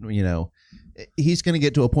think that, he's going to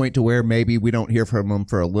get to a point to where maybe we don't hear from him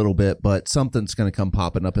for a little bit, but something's going to come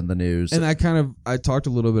popping up in the news. And I talked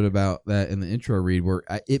a little bit about that in the intro read where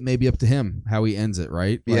it may be up to him how he ends it,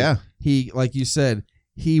 right? Like, Yeah. He, like you said,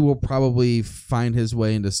 he will probably find his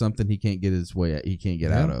way into something he can't get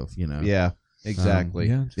out of, Yeah, exactly.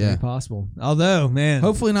 Yeah, it's very possible. Although, man.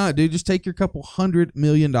 Hopefully not, dude. Just take your couple $100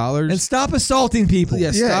 million And stop assaulting people.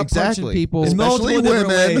 Yeah, stop exactly. punching people. In multiple Especially different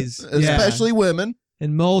women. ways. Yeah. Especially women.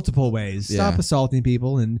 In multiple ways. Stop Yeah. assaulting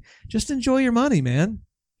people and just enjoy your money, man.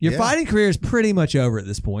 Your Yeah. fighting career is pretty much over at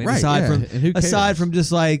this point. Right, Aside yeah. from And who cares? aside from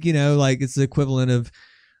just like, like it's the equivalent of,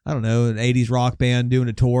 I don't know, an 80s rock band doing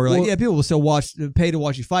a tour. Like, Well- yeah, people will still pay to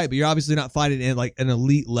watch you fight, but you're obviously not fighting at like an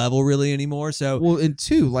elite level really anymore. So Well, and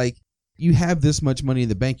two, like, you have this much money in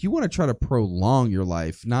the bank. You want to try to prolong your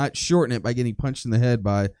life, not shorten it by getting punched in the head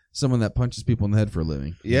by someone that punches people in the head for a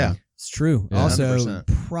living. Yeah. it's true. Yeah. Also, 100%.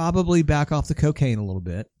 probably back off the cocaine a little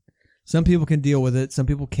bit. Some people can deal with it. Some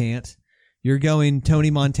people can't. You're going Tony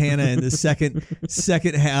Montana in the second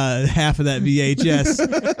half of that VHS.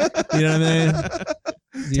 You know what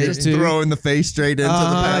I mean? Just throwing the face straight into the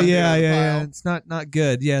pound. Yeah. It's not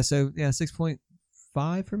good. Yeah. So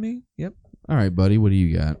 6.5 for me. Yep. All right, buddy, what do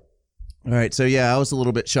you got? All right, so I was a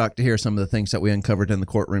little bit shocked to hear some of the things that we uncovered in the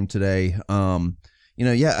courtroom today. I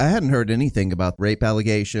hadn't heard anything about rape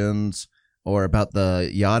allegations or about the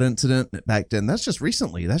yacht incident back then. That's just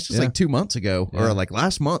recently. That's just Yeah. like 2 months ago or Yeah. like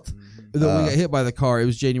last month. When we got hit by the car, it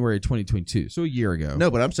was January 2022, so a year ago.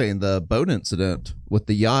 No, but I'm saying the boat incident with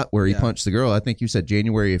the yacht where he punched the girl. I think you said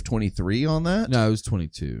January of 23 on that. No, it was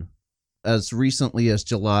 22. As recently as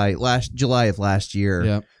July of last year.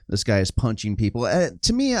 Yep. This guy is punching people.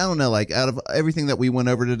 To me, I don't know. Like out of everything that we went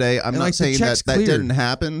over today, I'm And, not like, the saying check's that cleared. didn't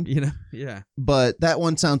happen. Yeah. But that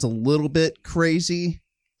one sounds a little bit crazy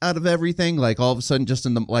out of everything. Like all of a sudden, just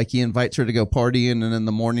he invites her to go partying, and in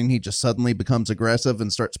the morning he just suddenly becomes aggressive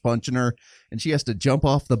and starts punching her, and she has to jump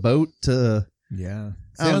off the boat to. Yeah.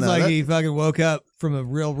 I don't Sounds know, like that- he fucking woke up from a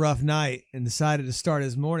real rough night and decided to start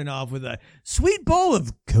his morning off with a sweet bowl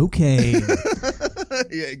of cocaine.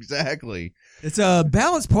 Yeah, exactly. It's a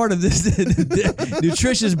balanced part of this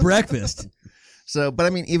nutritious breakfast. So, but I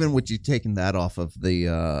mean, even with you taking that off of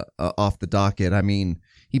the docket, I mean,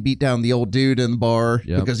 he beat down the old dude in the bar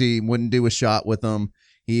Yep. because he wouldn't do a shot with him.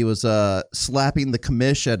 He was slapping the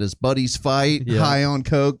commish at his buddy's fight, Yeah. high on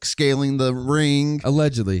coke, scaling the ring.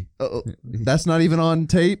 Allegedly. That's not even on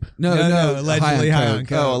tape? No, allegedly high on coke.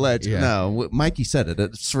 coke. Oh, allegedly. Yeah. No, Mikey said it.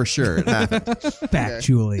 It's for sure. It happened.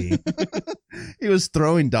 Factually. He was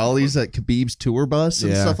throwing dollies at Khabib's tour bus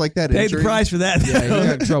and Yeah. stuff like that. Paid the injuring- price for that. Yeah, he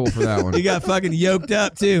got in trouble for that one. He got fucking yoked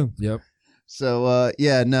up too. Yep. So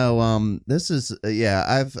this is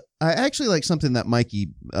I actually like something that Mikey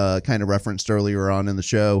kind of referenced earlier on in the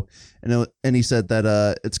show, and he said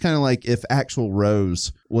that it's kind of like if Axl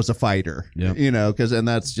Rose was a fighter, Yep. and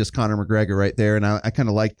that's just Conor McGregor right there, and I kind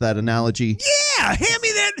of liked that analogy. Yeah, hand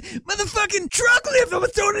me that motherfucking truck lift. I'm gonna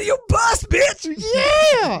throw it in your bus, bitch.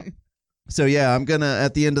 Yeah. So yeah,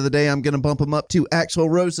 at the end of the day, I'm gonna bump him up to Axl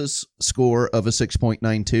Rose's score of a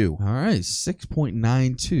 6.92. All right,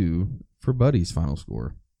 6.92 for Buddy's final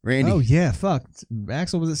score. Randy, Oh yeah, fuck.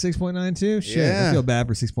 Axel was at 6.92. Shit, Yeah. I feel bad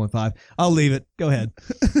for 6.5. I'll leave it. Go ahead.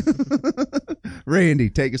 Randy,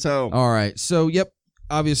 take us home. All right, so yep,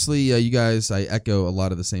 obviously you guys, I echo a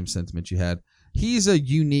lot of the same sentiments you had. He's a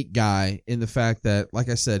unique guy in the fact that, like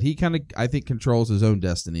I said, he kind of, I think, controls his own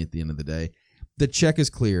destiny at the end of the day. The check is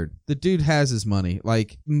cleared. The dude has his money.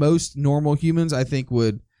 Like most normal humans, I think,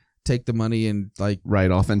 would take the money and like Right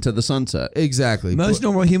off into the sunset. exactly. Most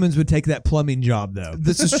normal humans would take that plumbing job though.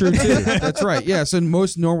 This is true too. That's right. Yeah. So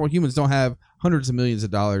most normal humans don't have hundreds of millions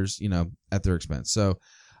of dollars, at their expense. So,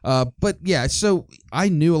 but yeah. So I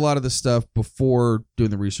knew a lot of the stuff before doing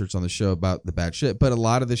the research on the show about the bad shit. But a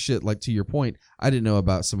lot of the shit, like to your point, I didn't know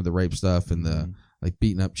about some of the rape stuff and the like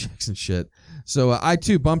beating up chicks and shit. So I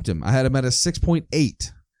too bumped him. I had him at a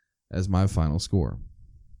 6.8 as my final score.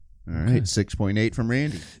 All right, 6.8 from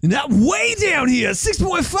Randy. Not way down here.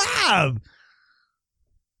 6.5.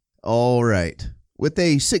 All right. With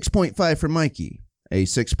a 6.5 from Mikey, a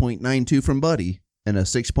 6.92 from Buddy, and a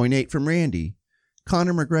 6.8 from Randy,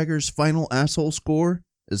 Conor McGregor's final asshole score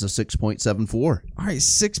is a 6.74. All right,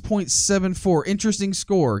 6.74. Interesting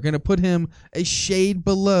score. Going to put him a shade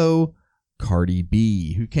below Cardi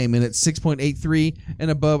B, who came in at 6.83 and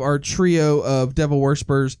above our trio of devil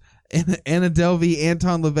worshippers, Anna Delvey,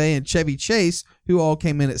 Anton LaVey, and Chevy Chase, who all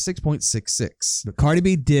came in at 6.66. But Cardi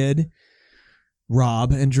B did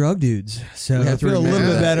rob and drug dudes. So We I have to feel a little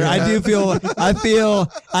remember bit that. better. I feel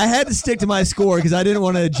I had to stick to my score because I didn't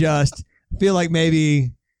want to adjust. I came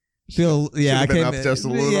been up just a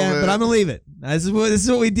little yeah, bit. but I'm gonna leave it. This is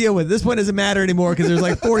what we deal with. This point doesn't matter anymore because there's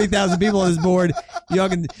like 40,000 people on this board. Y'all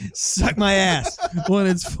can suck my ass. Well, and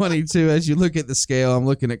it's funny, too, as you look at the scale, I'm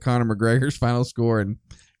looking at Conor McGregor's final score, and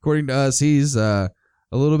according to us, he's a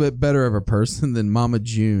little bit better of a person than Mama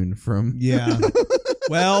June from Yeah.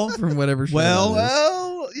 Well, from whatever show Well, that is.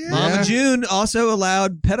 Well, yeah. Mama June also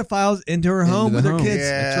allowed pedophiles into her home the with her home. kids.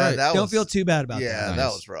 Yeah, That's right. that Don't was- feel too bad about Yeah, that. that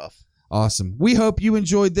Nice. was rough. Awesome. We hope you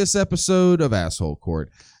enjoyed this episode of Asshole Court.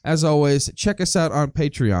 As always, check us out on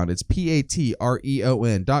Patreon. It's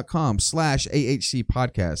patreon.com/AHC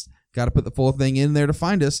podcast. Got to put the full thing in there to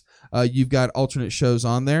find us. You've got alternate shows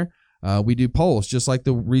on there. We do polls, just like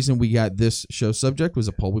the reason we got this show subject was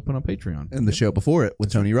a poll we put on Patreon. And the show before it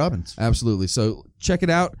with Tony Robbins. Absolutely. So check it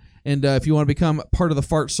out. And if you want to become part of the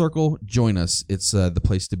Fart Circle, join us. It's the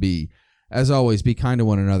place to be. As always, be kind to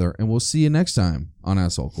one another. And we'll see you next time on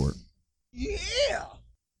Asshole Court. Yeah.